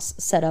are now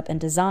set up and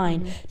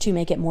designed to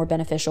make it more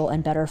beneficial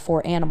and better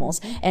for animals.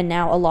 And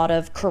now a lot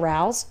of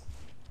corrals,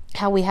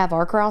 how we have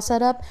our corral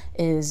set up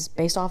is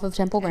based off of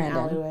Temple Grandin.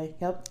 Alleyway.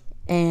 Yep.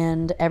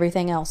 And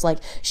everything else. Like,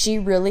 she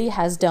really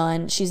has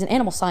done, she's an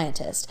animal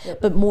scientist,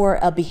 but more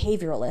a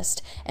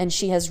behavioralist, and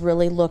she has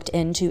really looked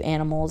into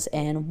animals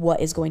and what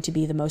is going to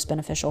be the most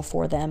beneficial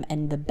for them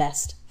and the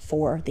best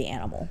for the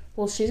animal.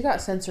 Well, she's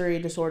got sensory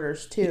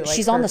disorders too. Like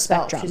she's on the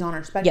herself. spectrum. She's on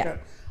her spectrum.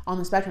 On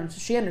the spectrum, so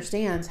she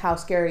understands how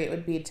scary it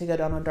would be to go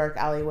down a dark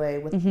alleyway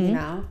with you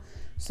know.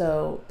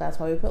 So that's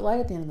why we put light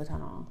at the end of the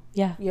tunnel.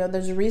 Yeah. You know,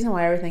 there's a reason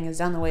why everything is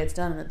done the way it's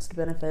done, and it's to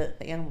benefit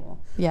the animal.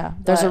 Yeah.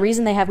 There's a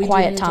reason they have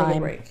quiet time. Take a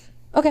break.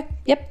 Okay.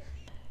 Yep.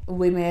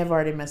 We may have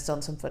already missed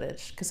on some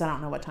footage because I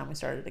don't know what time we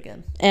started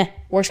again.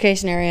 Worst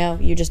case scenario,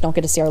 you just don't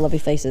get to see our lovely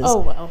faces. Oh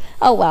well.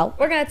 Oh well.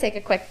 We're gonna take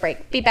a quick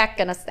break. Be back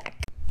in a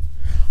sec.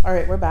 All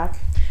right, we're back.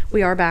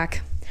 We are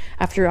back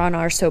after on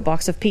our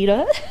soapbox of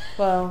PETA.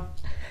 Well,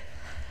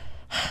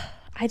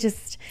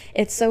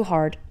 it's so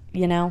hard,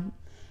 you know?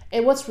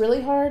 And what's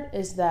really hard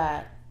is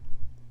that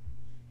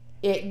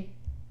it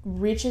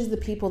reaches the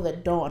people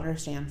that don't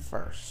understand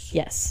first.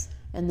 Yes.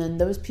 And then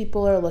those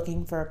people are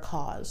looking for a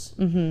cause.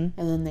 Mm-hmm.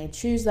 And then they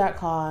choose that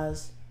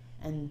cause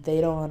and they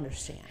don't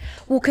understand.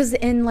 Well, because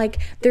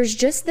there's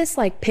just this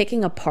like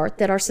picking apart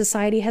that our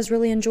society has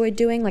really enjoyed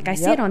doing. Like I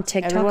see it on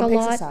TikTok Everyone a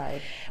picks lot. a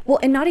side. Well,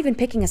 and not even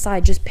picking a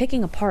side, just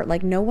picking apart.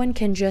 Like no one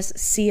can just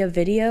see a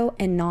video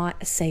and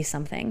not say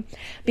something.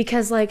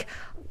 Because like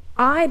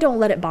I don't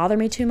let it bother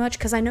me too much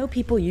because I know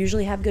people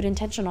usually have good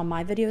intention on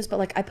my videos. But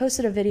like I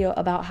posted a video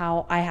about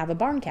how I have a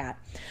barn cat.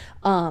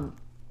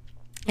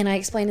 And I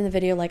explained in the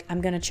video, like, I'm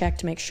going to check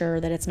to make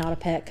sure that it's not a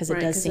pet because it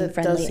does seem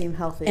friendly. Does seem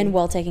healthy. And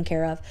well taken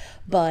care of.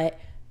 But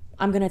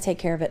I'm going to take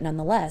care of it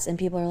nonetheless. And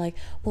people are like,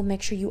 well,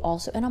 make sure you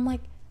also... And I'm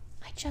like,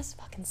 I just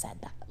fucking said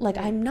that. Like,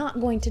 I'm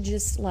not going to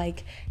just,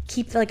 like,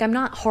 keep... Like, I'm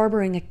not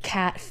harboring a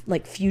cat,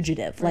 like,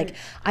 fugitive. Right. Like,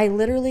 I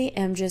literally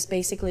am just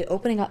basically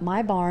opening up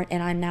my barn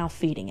and I'm now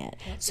feeding it.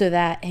 Yep. So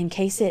that in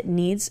case it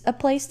needs a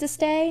place to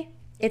stay,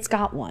 it's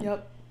got one.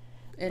 Yep.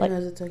 It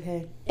knows it's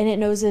okay. And it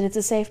knows that it's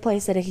a safe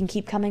place that it can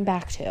keep coming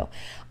back to.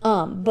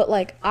 But,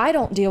 like, I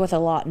don't deal with a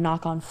lot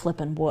knock on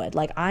flipping wood.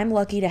 Like, I'm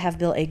lucky to have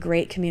built a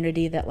great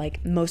community that,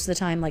 like, most of the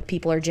time, like,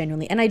 people are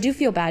genuinely... And I do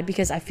feel bad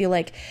because I feel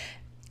like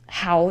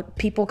how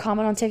people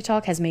comment on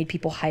TikTok has made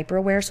people hyper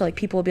aware. So, like,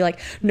 people will be like,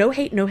 no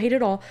hate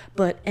at all.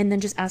 But... And then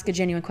just ask a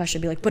genuine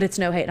question. Be like, but it's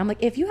no hate. And I'm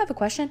like, if you have a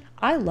question,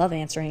 I love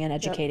answering and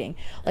educating.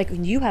 Yep.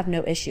 Like, you have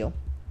no issue.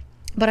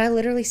 But I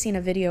literally seen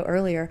a video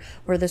earlier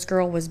where this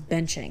girl was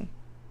benching.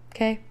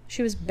 Okay,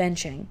 she was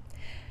benching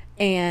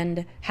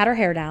and had her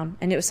hair down,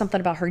 and it was something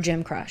about her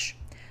gym crush.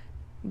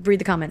 Read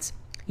the comments.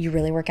 You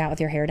really work out with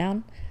your hair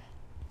down?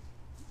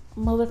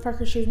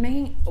 Motherfucker, she was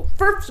making...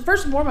 First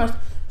and foremost,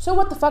 so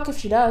what the fuck if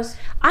she does?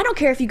 I don't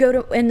care if you go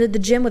to into the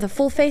gym with a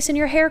full face and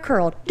your hair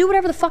curled. Do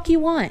whatever the fuck you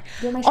want.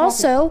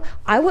 Also,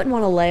 I wouldn't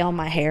want to lay on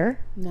my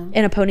hair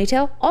in a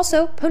ponytail.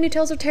 Also,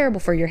 ponytails are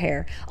terrible for your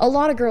hair. A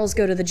lot of girls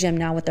go to the gym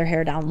now with their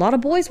hair down. A lot of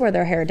boys wear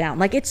their hair down.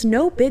 Like, it's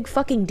no big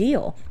fucking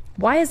deal.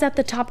 Why is that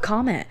the top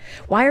comment?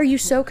 Why are you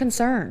so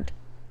concerned?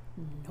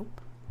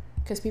 Nope.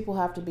 Because people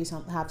have to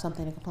have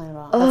something to complain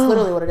about. That's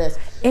literally what it is.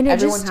 And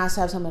everyone has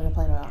to have something to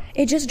complain about.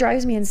 It just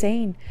drives me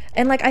insane.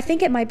 And like, I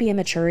think it might be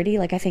immaturity.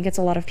 Like, I think it's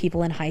a lot of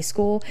people in high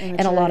school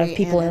and a lot of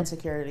people and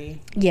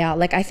insecurity. Yeah,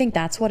 like I think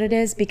that's what it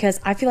is, because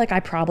I feel like I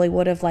probably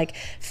would have like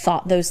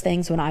thought those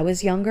things when I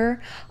was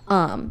younger.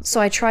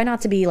 So I try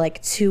not to be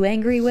like too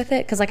angry with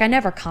it, because like I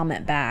never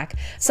comment back.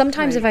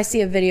 Sometimes if I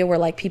see a video where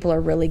like people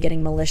are really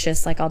getting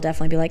malicious, like I'll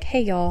definitely be like,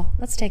 hey y'all,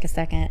 let's take a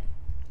second.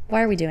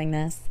 Why are we doing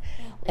this?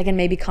 Like, and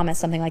maybe comment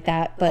something like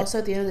that. But also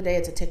at the end of the day,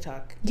 it's a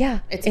TikTok. Yeah,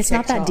 it's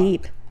not that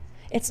deep.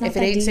 It's not if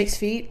that it ain't deep. 6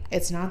 feet,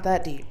 it's not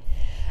that deep.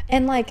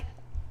 And like,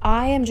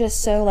 I am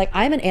just so like,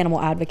 I'm an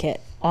animal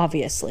advocate,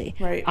 obviously.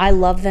 Right. I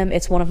love them.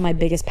 It's one of my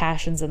biggest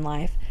passions in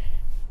life.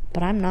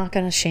 But I'm not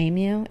going to shame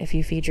you if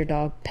you feed your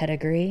dog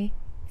pedigree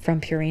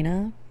from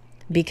Purina,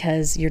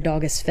 because your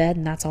dog is fed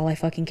and that's all I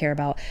fucking care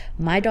about.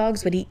 My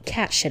dogs would eat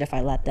cat shit if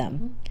I let them.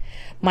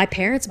 Mm-hmm. My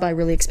parents buy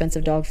really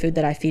expensive dog food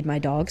that I feed my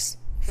dogs,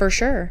 for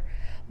sure.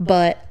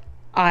 But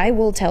I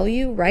will tell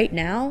you right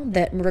now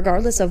that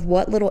regardless of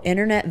what little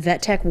internet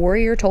vet tech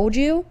warrior told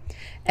you,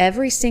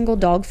 every single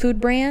dog food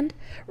brand,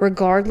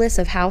 regardless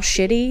of how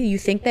shitty you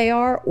think they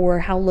are or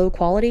how low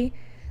quality,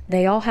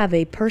 they all have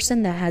a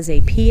person that has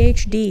a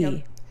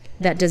PhD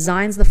that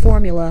designs the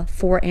formula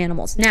for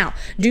animals. Now,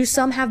 do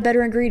some have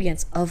better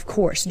ingredients? Of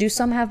course. Do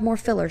some have more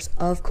fillers?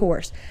 Of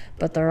course.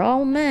 But they're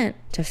all meant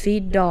to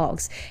feed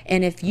dogs.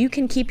 And if you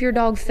can keep your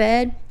dog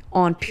fed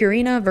on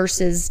Purina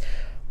versus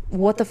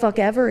what the fuck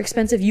ever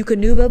expensive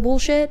Eukanuba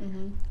bullshit,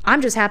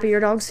 I'm just happy your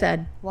dog's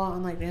fed. Well,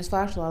 and like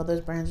newsflash, a lot of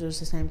those brands are just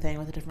the same thing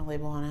with a different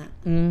label on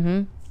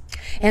it.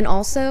 And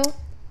also,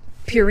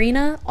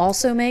 Purina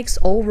also makes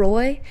Ol'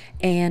 Roy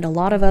and a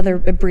lot of other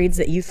breeds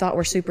that you thought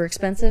were super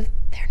expensive.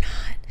 They're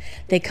not.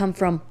 They come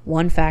from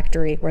one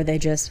factory where they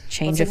just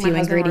change a few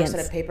ingredients. My husband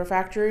works at a paper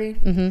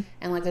factory,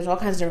 and like there's all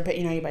kinds of different.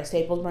 You know, you buy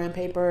Staples brand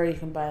paper. You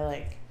can buy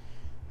like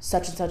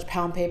such and such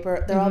pound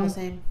paper. They're all the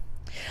same.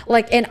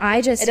 Like, and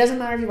I just... It doesn't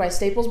matter if you buy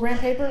Staples brand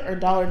paper or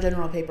Dollar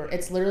General paper.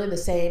 It's literally the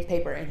same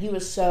paper. And he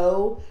was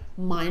so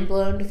mind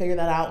blown to figure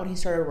that out when he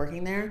started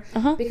working there.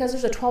 Because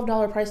there's a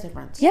 $12 price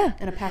difference. Yeah.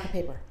 In a pack of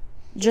paper.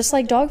 Just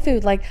like dog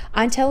food. Like,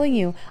 I'm telling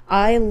you,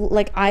 I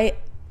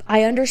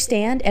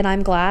understand, and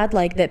I'm glad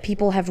like that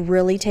people have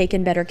really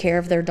taken better care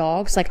of their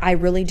dogs. Like, I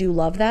really do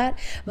love that,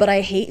 but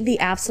I hate the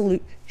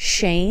absolute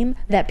shame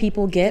that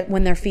people get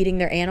when they're feeding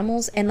their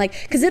animals. And like,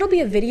 because it'll be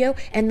a video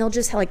and they'll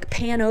just like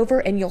pan over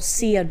and you'll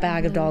see a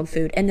bag of dog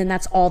food, and then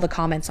that's all the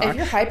comments are. If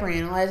you're hyper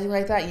analyzing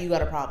like that, you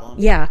got a problem.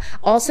 Yeah.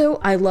 Also,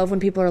 I love when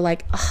people are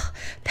like, ugh,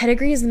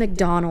 Pedigree is the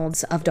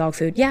McDonald's of dog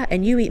food. Yeah,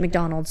 and you eat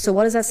McDonald's, so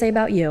what does that say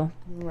about you?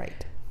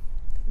 Right.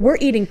 We're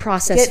eating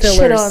processed Get fillers.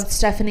 shit on,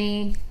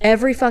 Stephanie.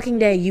 Every fucking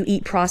day you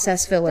eat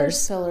processed fillers.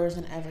 There's fillers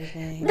and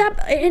everything.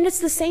 And it's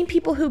the same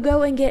people who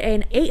go and get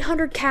an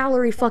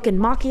 800-calorie fucking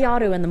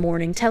macchiato in the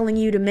morning telling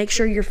you to make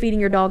sure you're feeding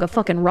your dog a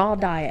fucking raw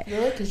diet.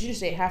 Really? Because you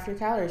just ate half your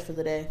calories for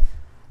the day.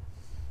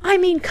 I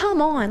mean,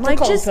 come on. Like,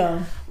 just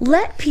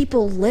let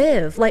people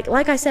live. Like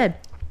I said,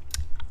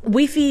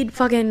 we feed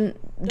fucking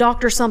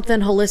Dr. Something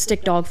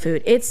holistic dog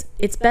food. It's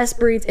best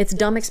breeds. It's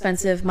dumb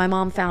expensive. My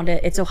mom found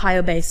it. It's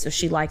Ohio based, so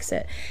she likes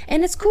it.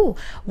 And it's cool.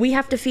 We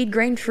have to feed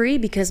grain free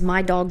because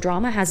my dog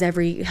Drama has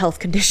every health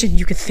condition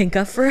you could think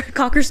of for a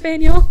Cocker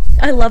Spaniel.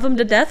 I love him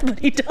to death, but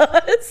he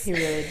does. He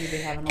really do be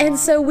having a And lot.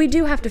 so we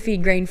do have to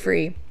feed grain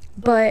free.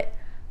 But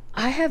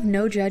I have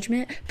no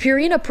judgment.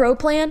 Purina Pro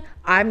Plan,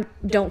 I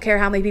don't care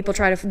how many people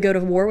try to go to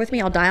war with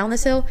me. I'll die on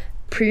this hill.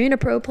 Purina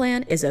Pro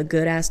Plan is a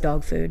good ass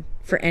dog food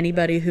for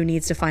anybody who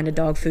needs to find a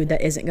dog food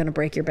that isn't going to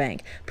break your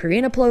bank.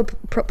 Purina Pro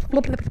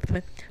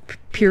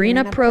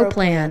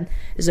Plan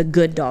is a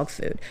good dog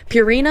food.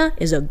 Purina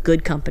is a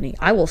good company.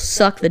 I will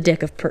suck the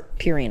dick of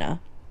Purina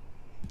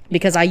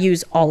because I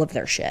use all of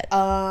their shit.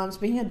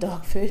 Speaking of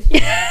dog food,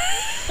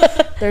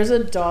 there's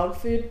a dog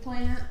food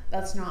plant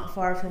that's not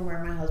far from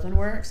where my husband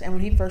works. And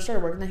when he first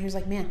started working there, he was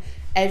like, man,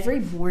 every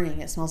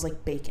morning it smells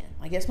like bacon.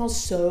 Like, it smells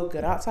so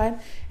good outside.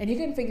 And he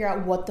couldn't figure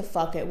out what the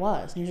fuck it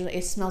was. And he was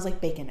like, it smells like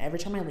bacon. Every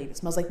time I leave, it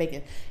smells like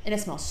bacon. And it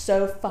smells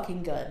so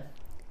fucking good.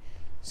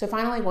 So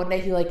finally, one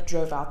day he like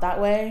drove out that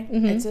way.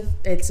 It's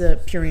a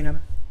Purina.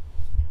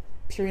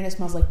 Purina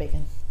smells like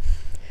bacon.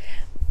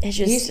 It's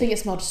He used just to think it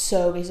smelled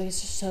so good. He's like, it's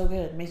just so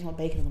good. It makes me want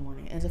bacon in the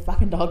morning. And it's a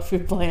fucking dog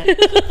food plant.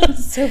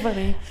 It's so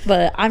funny.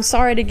 But I'm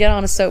sorry to get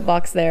on a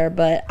soapbox there,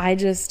 but I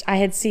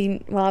had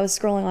seen while I was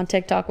scrolling on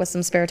TikTok with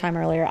some spare time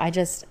earlier,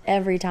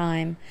 every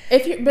time.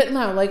 But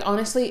no, like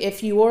honestly,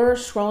 if you're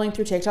scrolling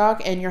through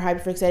TikTok and you're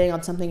hyperfixating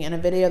on something in a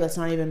video that's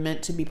not even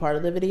meant to be part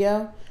of the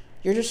video,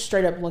 you're just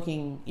straight up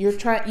looking. You're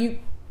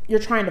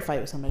trying to fight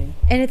with somebody.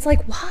 And it's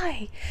like,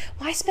 why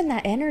spend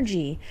that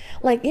energy?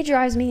 Like, it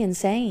drives me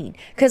insane.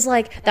 Because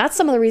like, that's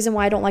some of the reason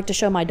why I don't like to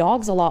show my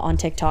dogs a lot on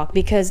TikTok,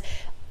 because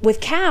with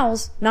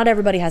cows, not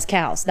everybody has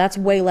cows. That's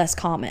way less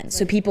common. Right.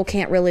 So people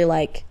can't really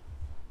like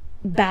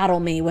battle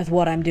me with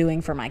what I'm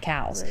doing for my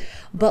cows. Right.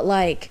 But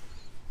like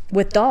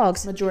with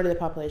dogs, majority of the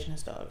population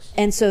has dogs.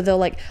 And so they'll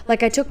like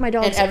I took my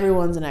dogs. And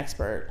everyone's an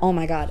expert. Oh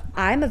my God.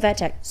 I'm a vet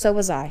tech. So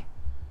was I.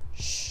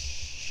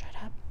 Shh, shut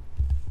up.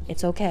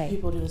 It's okay.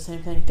 People do the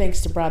same thing.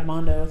 Thanks to Brad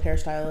Mondo with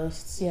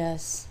hairstylists.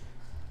 Yes.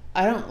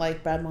 I don't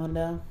like Brad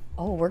Mondo.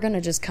 Oh, we're gonna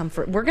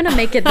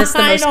make it this the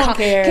most. I don't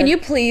care. Can you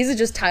please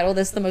just title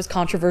this the most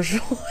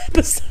controversial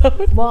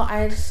episode? Well,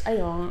 I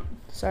don't.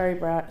 Sorry,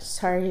 Brad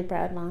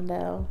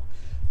Mondo,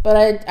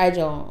 but I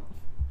don't.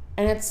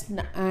 And it's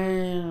not,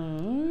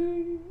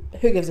 who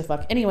gives a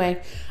fuck?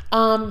 Anyway,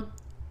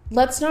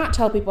 let's not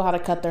tell people how to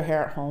cut their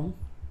hair at home.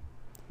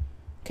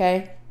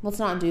 Okay, let's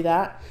not do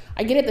that.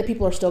 I get it that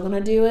people are still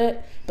gonna do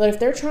it, but if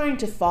they're trying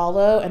to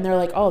follow and they're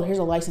like, oh, here's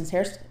a licensed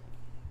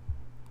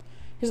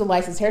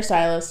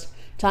hairstylist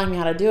telling me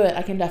how to do it,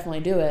 I can definitely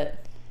do it.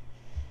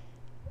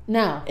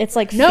 No. It's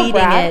like feeding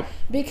it.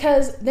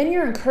 Because then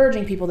you're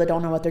encouraging people that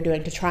don't know what they're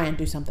doing to try and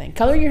do something.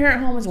 Coloring your hair at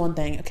home is one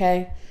thing,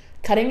 okay?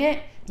 Cutting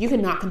it, you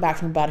cannot come back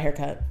from a bad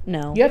haircut.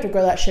 No. You have to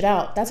grow that shit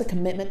out. That's a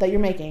commitment that you're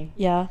making.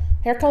 Yeah.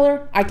 Hair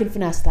color, I can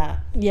finesse that.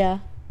 Yeah.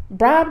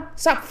 Brad,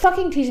 stop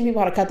fucking teaching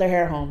people how to cut their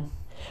hair at home.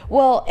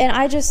 Well, and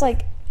I just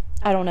like,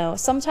 I don't know.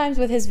 Sometimes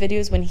with his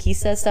videos, when he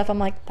says stuff, I'm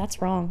like, that's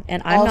wrong.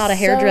 And I'm not a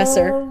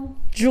hairdresser.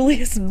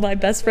 Julie is my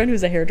best friend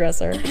who's a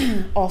hairdresser.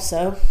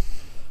 Also,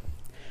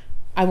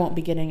 I won't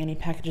be getting any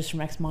packages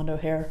from X Mondo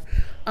Hair.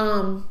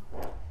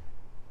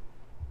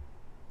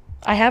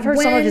 I have heard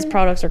some of his When-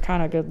 products are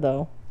kind of good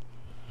though.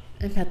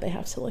 I bet they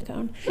have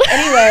silicone.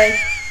 Anyway,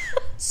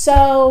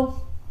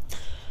 so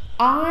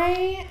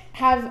I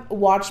have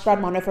watched Brad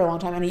Mondo for a long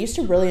time, and I used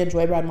to really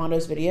enjoy Brad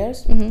Mondo's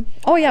videos.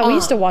 Oh yeah, we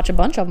used to watch a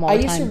bunch of them all I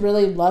the used to time.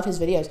 really love his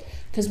videos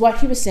because what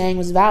he was saying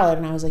was valid,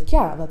 and I was like,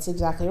 yeah, that's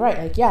exactly right.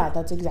 Like, yeah,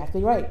 that's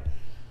exactly right.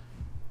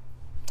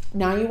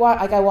 Now you watch,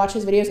 like I watch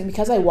his videos, and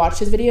because I watched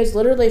his videos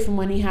literally from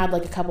when he had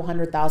like a couple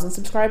 100,000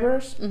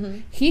 subscribers,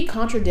 he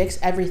contradicts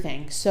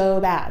everything so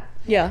bad.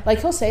 Yeah.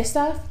 Like he'll say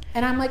stuff,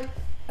 and I'm like,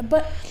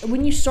 but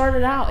when you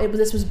started out,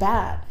 this was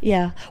bad.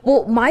 Yeah.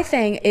 Well, my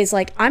thing is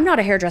like, I'm not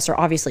a hairdresser,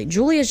 obviously.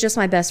 Julie is just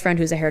my best friend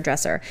who's a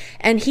hairdresser.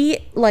 And he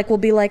like will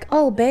be like,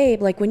 oh,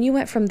 babe, like when you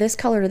went from this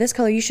color to this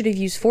color, you should have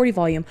used 40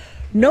 volume.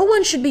 No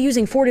one should be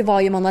using 40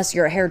 volume unless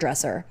you're a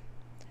hairdresser.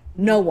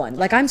 No one.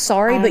 Like, I'm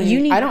sorry, but you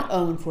need... I don't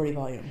own 40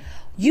 volume.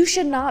 You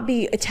should not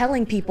be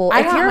telling people... I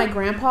if got you're my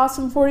grandpa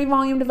some 40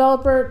 volume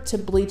developer to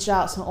bleach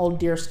out some old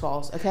deer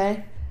skulls,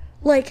 okay?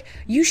 Like,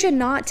 you should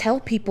not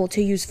tell people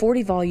to use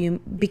 40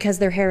 volume because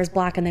their hair is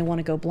black and they want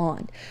to go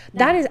blonde.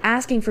 That is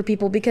asking for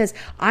people, because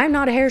I'm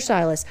not a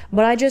hairstylist,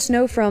 but I just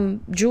know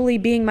from Julie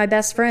being my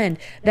best friend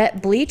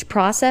that bleach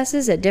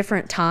processes at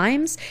different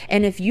times.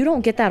 And if you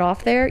don't get that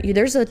off there,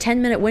 there's a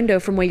 10-minute window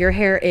from where your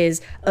hair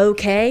is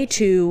okay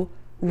to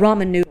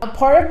ramen noodle. A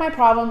part of my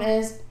problem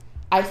is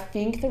I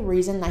think the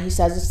reason that he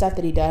says the stuff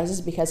that he does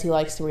is because he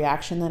likes the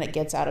reaction that it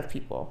gets out of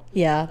people.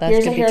 Yeah, that's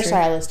Here's a could be true.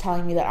 hairstylist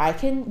telling me that I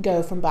can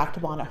go from black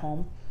to blonde at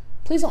home.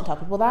 Please don't tell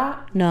people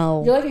that.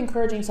 No. You're like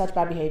encouraging such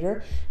bad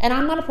behavior. And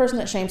I'm not a person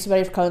that shames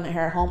somebody for coloring their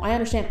hair at home. I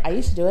understand. I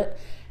used to do it.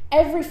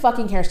 Every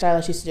fucking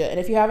hairstylist used to do it. And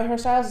if you have a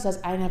hairstylist that says,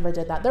 I never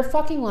did that, they're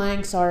fucking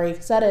lying. Sorry.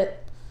 Said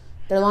it.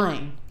 They're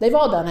lying. They've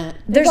all done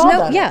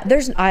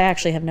it. I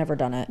actually have never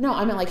done it. No,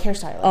 I meant like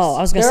hairstylists. Oh,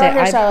 I was gonna say, there are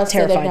I'm hairstylists that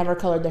terrified. they've never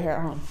colored their hair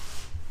at home.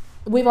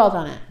 We've all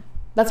done it.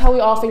 That's how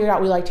we all figured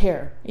out we liked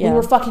hair. Yeah. We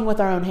were fucking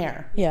with our own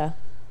hair. Yeah.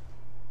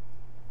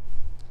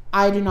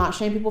 I do not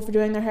shame people for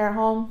doing their hair at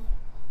home.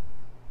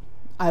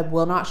 I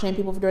will not shame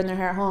people for doing their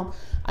hair at home.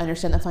 I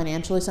understand that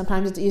financially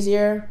sometimes it's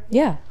easier.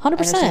 Yeah, I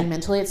understand 100%.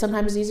 mentally it's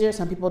sometimes easier.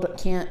 Some people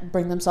can't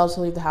bring themselves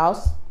to leave the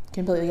house.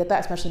 Completely get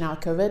that, especially now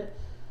with COVID.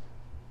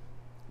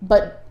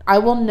 But I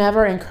will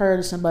never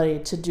encourage somebody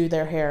to do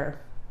their hair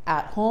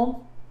at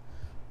home,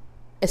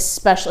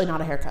 especially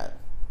not a haircut.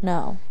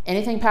 No,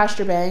 Anything past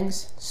your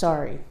bangs,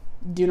 sorry.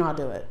 Do not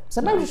do it.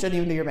 Sometimes you shouldn't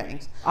even do your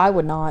bangs. I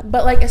would not.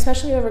 But like,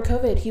 especially over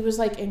COVID, he was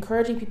like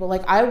encouraging people.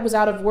 Like, I was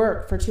out of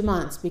work for 2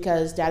 months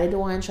because Daddy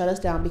DeWine shut us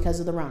down because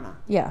of the Rona.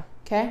 Yeah.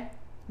 Okay?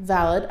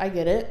 Valid. I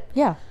get it.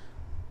 Yeah.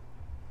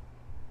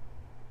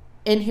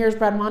 And here's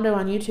Brad Mondo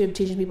on YouTube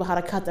teaching people how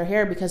to cut their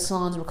hair because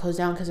salons were closed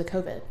down because of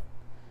COVID.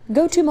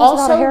 Go 2 months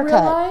without a Also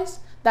haircut. realize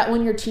that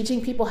when you're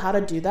teaching people how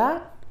to do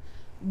that,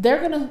 they're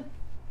going to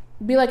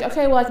be like,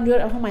 okay, well, I can do it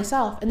at home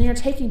myself. And then you're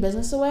taking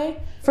business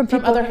away from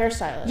people- other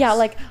hairstylists. Yeah,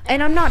 like,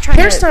 and I'm not trying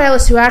to...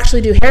 hairstylists who actually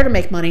do hair to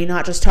make money,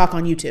 not just talk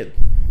on YouTube.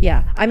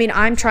 Yeah, I mean,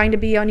 I'm trying to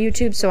be on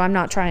YouTube, so I'm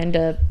not trying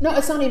to... No,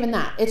 it's not even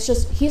that. It's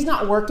just he's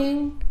not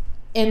working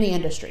in the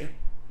industry.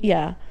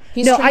 Yeah.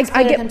 He's no,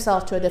 translated I get...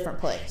 himself to a different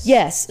place.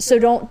 Yes, so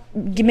don't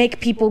make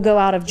people go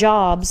out of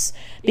jobs,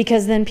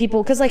 because then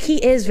people... Because, like, he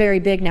is very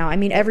big now. I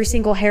mean, every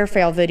single hair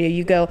fail video,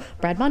 you go,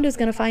 Brad Mondo's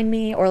going to find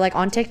me. Or, like,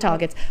 on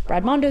TikTok, it's,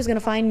 Brad Mondo's going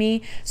to find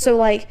me. So,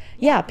 like,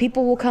 yeah,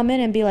 people will come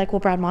in and be like, well,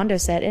 Brad Mondo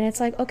said. And it's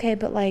like, okay,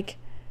 but, like,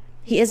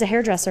 he is a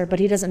hairdresser, but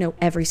he doesn't know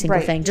every single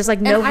Right. thing. Just like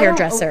And no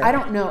hairdresser. I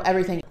don't know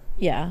everything.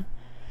 Yeah.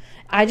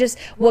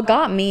 What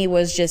got me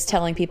was just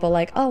telling people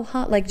like, oh,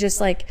 huh, like just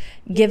like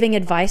giving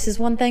advice is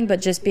one thing, but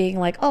just being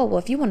like, oh, well,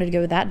 if you wanted to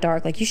go that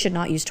dark, like you should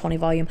not use 20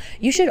 volume.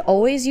 You should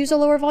always use a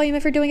lower volume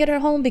if you're doing it at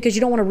home, because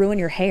you don't want to ruin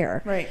your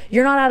hair. Right.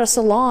 You're not at a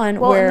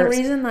salon Well, where... and the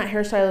reason that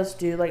hairstylists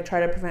do like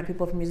try to prevent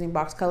people from using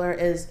box color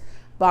is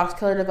box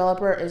color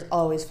developer is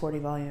always 40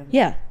 volume.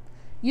 Yeah.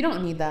 You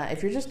don't need that.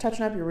 If you're just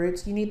touching up your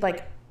roots, you need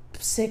like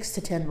 6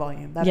 to 10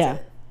 volume. That's Yeah.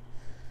 it.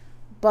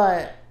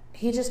 But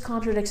he just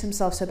contradicts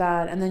himself so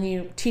bad. And then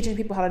you teaching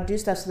people how to do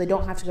stuff so they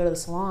don't have to go to the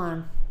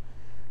salon.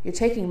 You're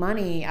taking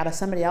money out of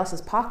somebody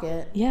else's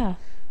pocket. Yeah.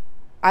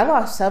 I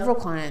lost several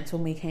clients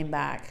when we came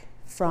back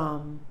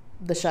from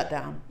the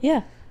shutdown.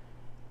 Yeah.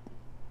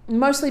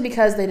 Mostly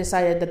because they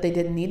decided that they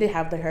didn't need to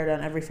have their hair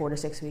done every 4 to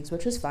 6 weeks,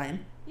 which is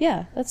fine.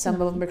 Yeah. That's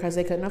Some of them because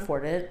they couldn't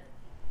afford it.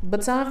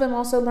 But some of them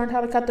also learned how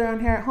to cut their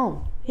own hair at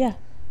home. Yeah.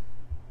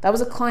 That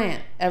was a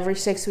client every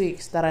 6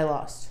 weeks that I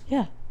lost.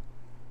 Yeah.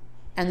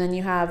 And then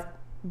you have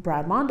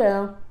Brad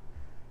Mondo,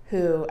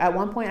 who at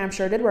one point I'm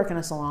sure did work in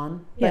a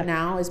salon, but Yeah.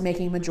 now is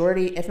making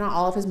majority, if not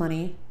all of his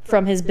money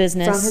From his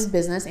business. from his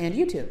business and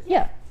YouTube.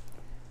 Yeah.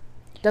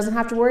 Doesn't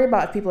have to worry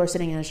about if people are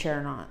sitting in his chair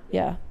or not.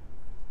 Yeah.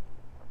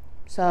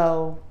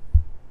 So,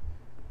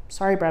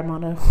 sorry, Brad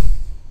Mondo.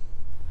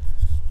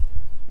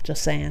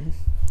 Just saying.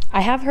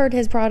 I have heard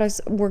his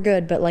products were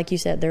good, but like you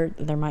said,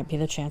 there might be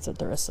the chance that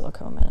there is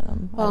silicone in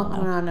them. Well, I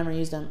don't know. I've never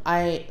used them.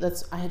 I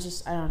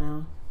don't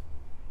know.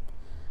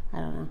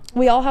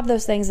 We all have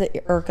those things that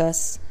irk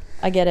us.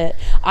 I get it.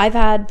 I've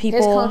had people...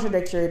 His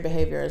contradictory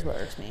behavior is what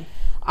irks me.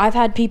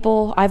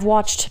 I've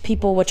watched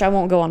people, which I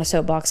won't go on a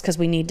soapbox because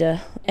we need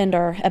to end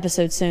our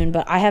episode soon,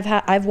 but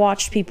I've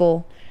watched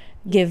people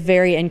give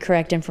very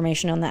incorrect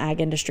information on the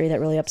ag industry that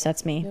really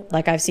upsets me.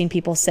 Like, I've seen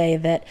people say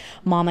that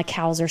mama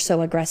cows are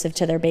so aggressive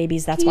to their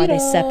babies, that's why they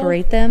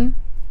separate them.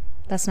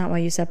 That's not why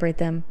you separate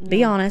them. No.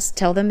 Be honest.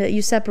 Tell them that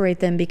you separate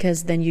them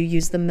because then you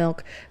use the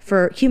milk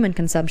for human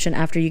consumption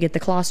after you get the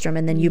colostrum,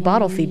 and then you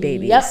bottle feed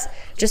babies. Yep.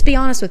 Just be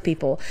honest with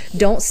people.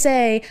 Don't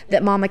say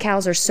that mama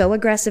cows are so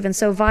aggressive and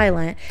so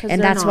violent, and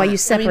that's why you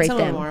separate some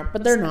them. Of them are,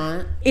 but they're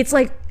not. It's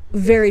like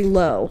very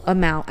low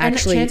amount,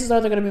 actually. And chances are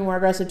they're going to be more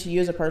aggressive to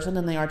you as a person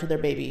than they are to their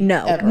baby.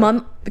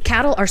 No.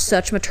 Cattle are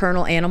such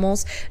maternal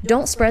animals.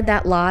 Don't spread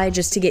that lie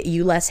just to get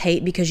you less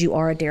hate because you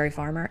are a dairy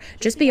farmer.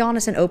 Just be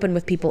honest and open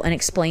with people and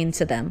explain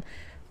to them.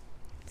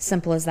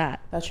 Simple as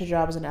that. That's your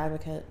job as an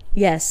advocate.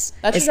 Yes.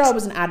 That's your job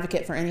as an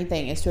advocate for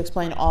anything, is to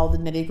explain all the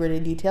nitty-gritty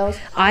details.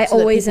 I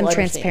always am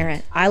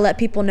transparent. I let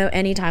people know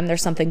anytime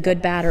there's something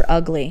good, bad, or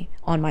ugly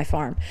on my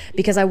farm,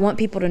 because I want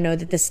people to know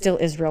that this still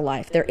is real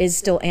life. There is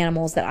still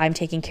animals that I'm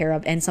taking care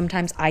of, and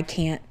sometimes I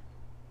can't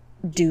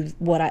do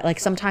what I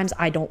like. Sometimes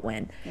I don't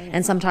win,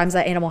 and sometimes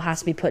that animal has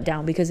to be put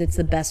down because it's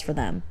the best for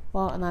them.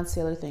 Well, and that's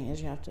the other thing, is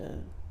you have to,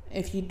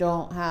 if you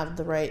don't have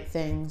the right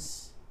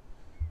things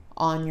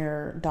on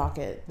your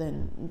docket,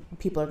 then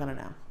people are going to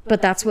know.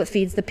 But that's what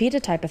feeds the PETA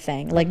type of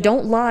thing. Like,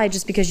 don't lie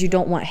just because you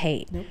don't want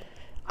hate. Nope.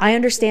 I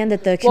understand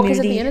that the community... Well, because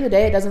at the end of the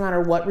day, it doesn't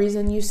matter what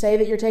reason you say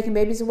that you're taking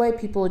babies away.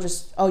 People are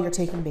just, oh, you're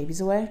taking babies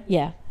away?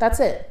 Yeah. That's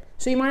it.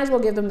 So you might as well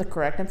give them the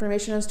correct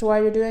information as to why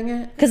you're doing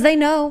it. Because they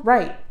know.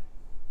 Right.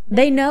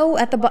 They know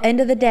at the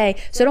end of the day.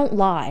 So don't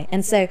lie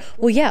and say,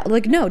 well, yeah,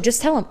 like, no,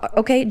 just tell them,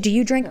 okay, do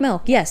you drink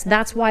milk? Yes,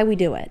 that's why we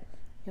do it.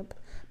 Yep.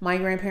 My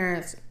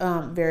grandparents,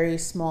 very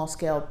small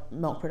scale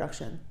milk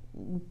production.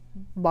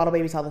 Bottle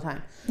babies all the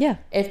time. Yeah.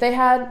 If they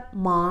had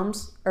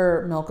moms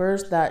or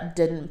milkers that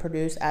didn't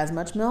produce as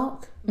much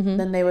milk,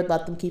 then they would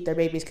let them keep their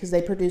babies because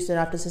they produced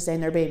enough to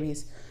sustain their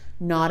babies,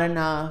 not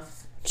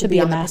enough to be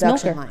on the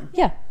production line.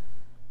 Yeah.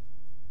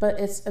 But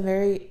it's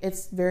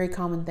very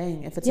common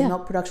thing. If it's a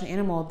milk production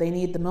animal, they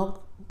need the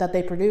milk that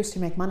they produce to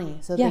make money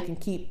so that they can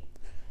keep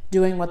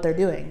doing what they're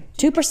doing.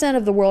 2%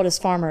 of the world is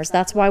farmers.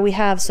 That's why we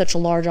have such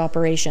large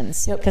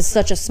operations, because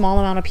such a small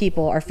amount of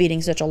people are feeding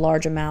such a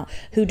large amount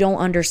who don't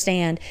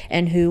understand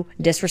and who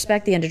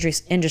disrespect the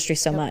industry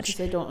so much. Because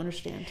they don't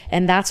understand.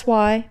 And that's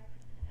why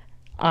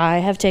I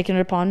have taken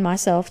it upon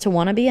myself to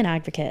want to be an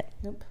advocate.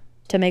 Yep.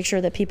 To make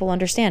sure that people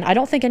understand. I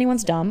don't think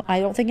anyone's dumb. I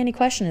don't think any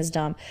question is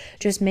dumb.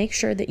 Just make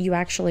sure that you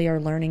actually are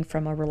learning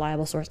from a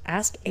reliable source.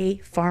 Ask a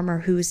farmer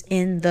who's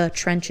in the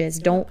trenches.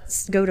 Don't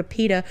go to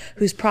PETA,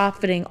 who's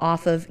profiting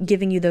off of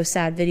giving you those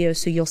sad videos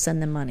so you'll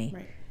send them money.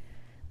 Right.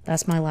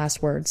 That's my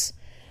last words.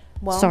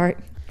 Well, sorry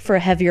for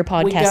a heavier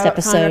podcast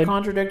episode. Kind of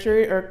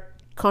contradictory or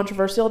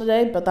controversial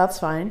today, but that's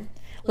fine.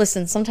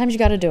 Listen, sometimes you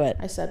got to do it.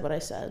 I said what I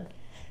said.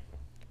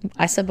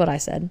 I said what I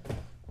said.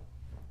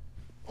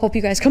 Hope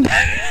you guys come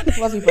back.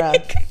 Love you,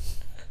 Brad.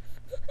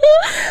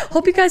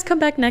 Hope you guys come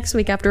back next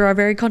week after our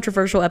very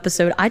controversial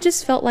episode. I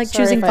just felt like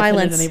choosing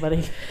violence.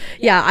 Anybody.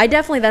 Yeah,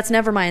 that's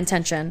never my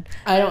intention.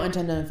 I don't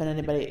intend to offend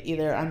anybody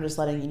either. I'm just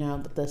letting you know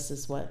that this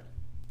is what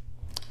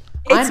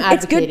I'm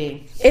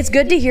advocating. It's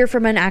good to hear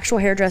from an actual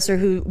hairdresser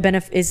who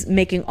is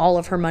making all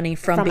of her money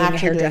from being a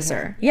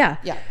hairdresser. Yeah.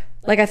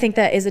 Like, I think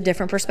that is a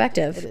different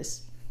perspective. It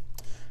is.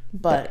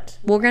 But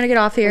we're going to get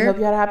off here. I hope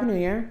you had a Happy New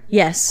Year.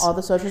 Yes. All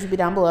the socials will be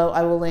down below.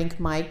 I will link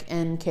Mike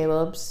and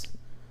Caleb's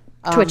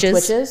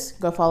Twitches.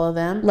 Go follow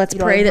them. Let's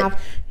pray that...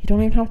 You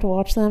don't even have to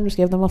watch them. Just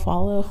give them a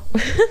follow.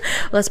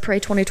 Let's pray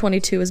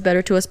 2022 is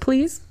better to us,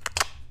 please.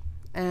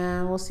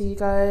 And we'll see you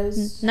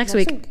guys next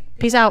week.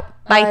 Peace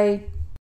out. Bye.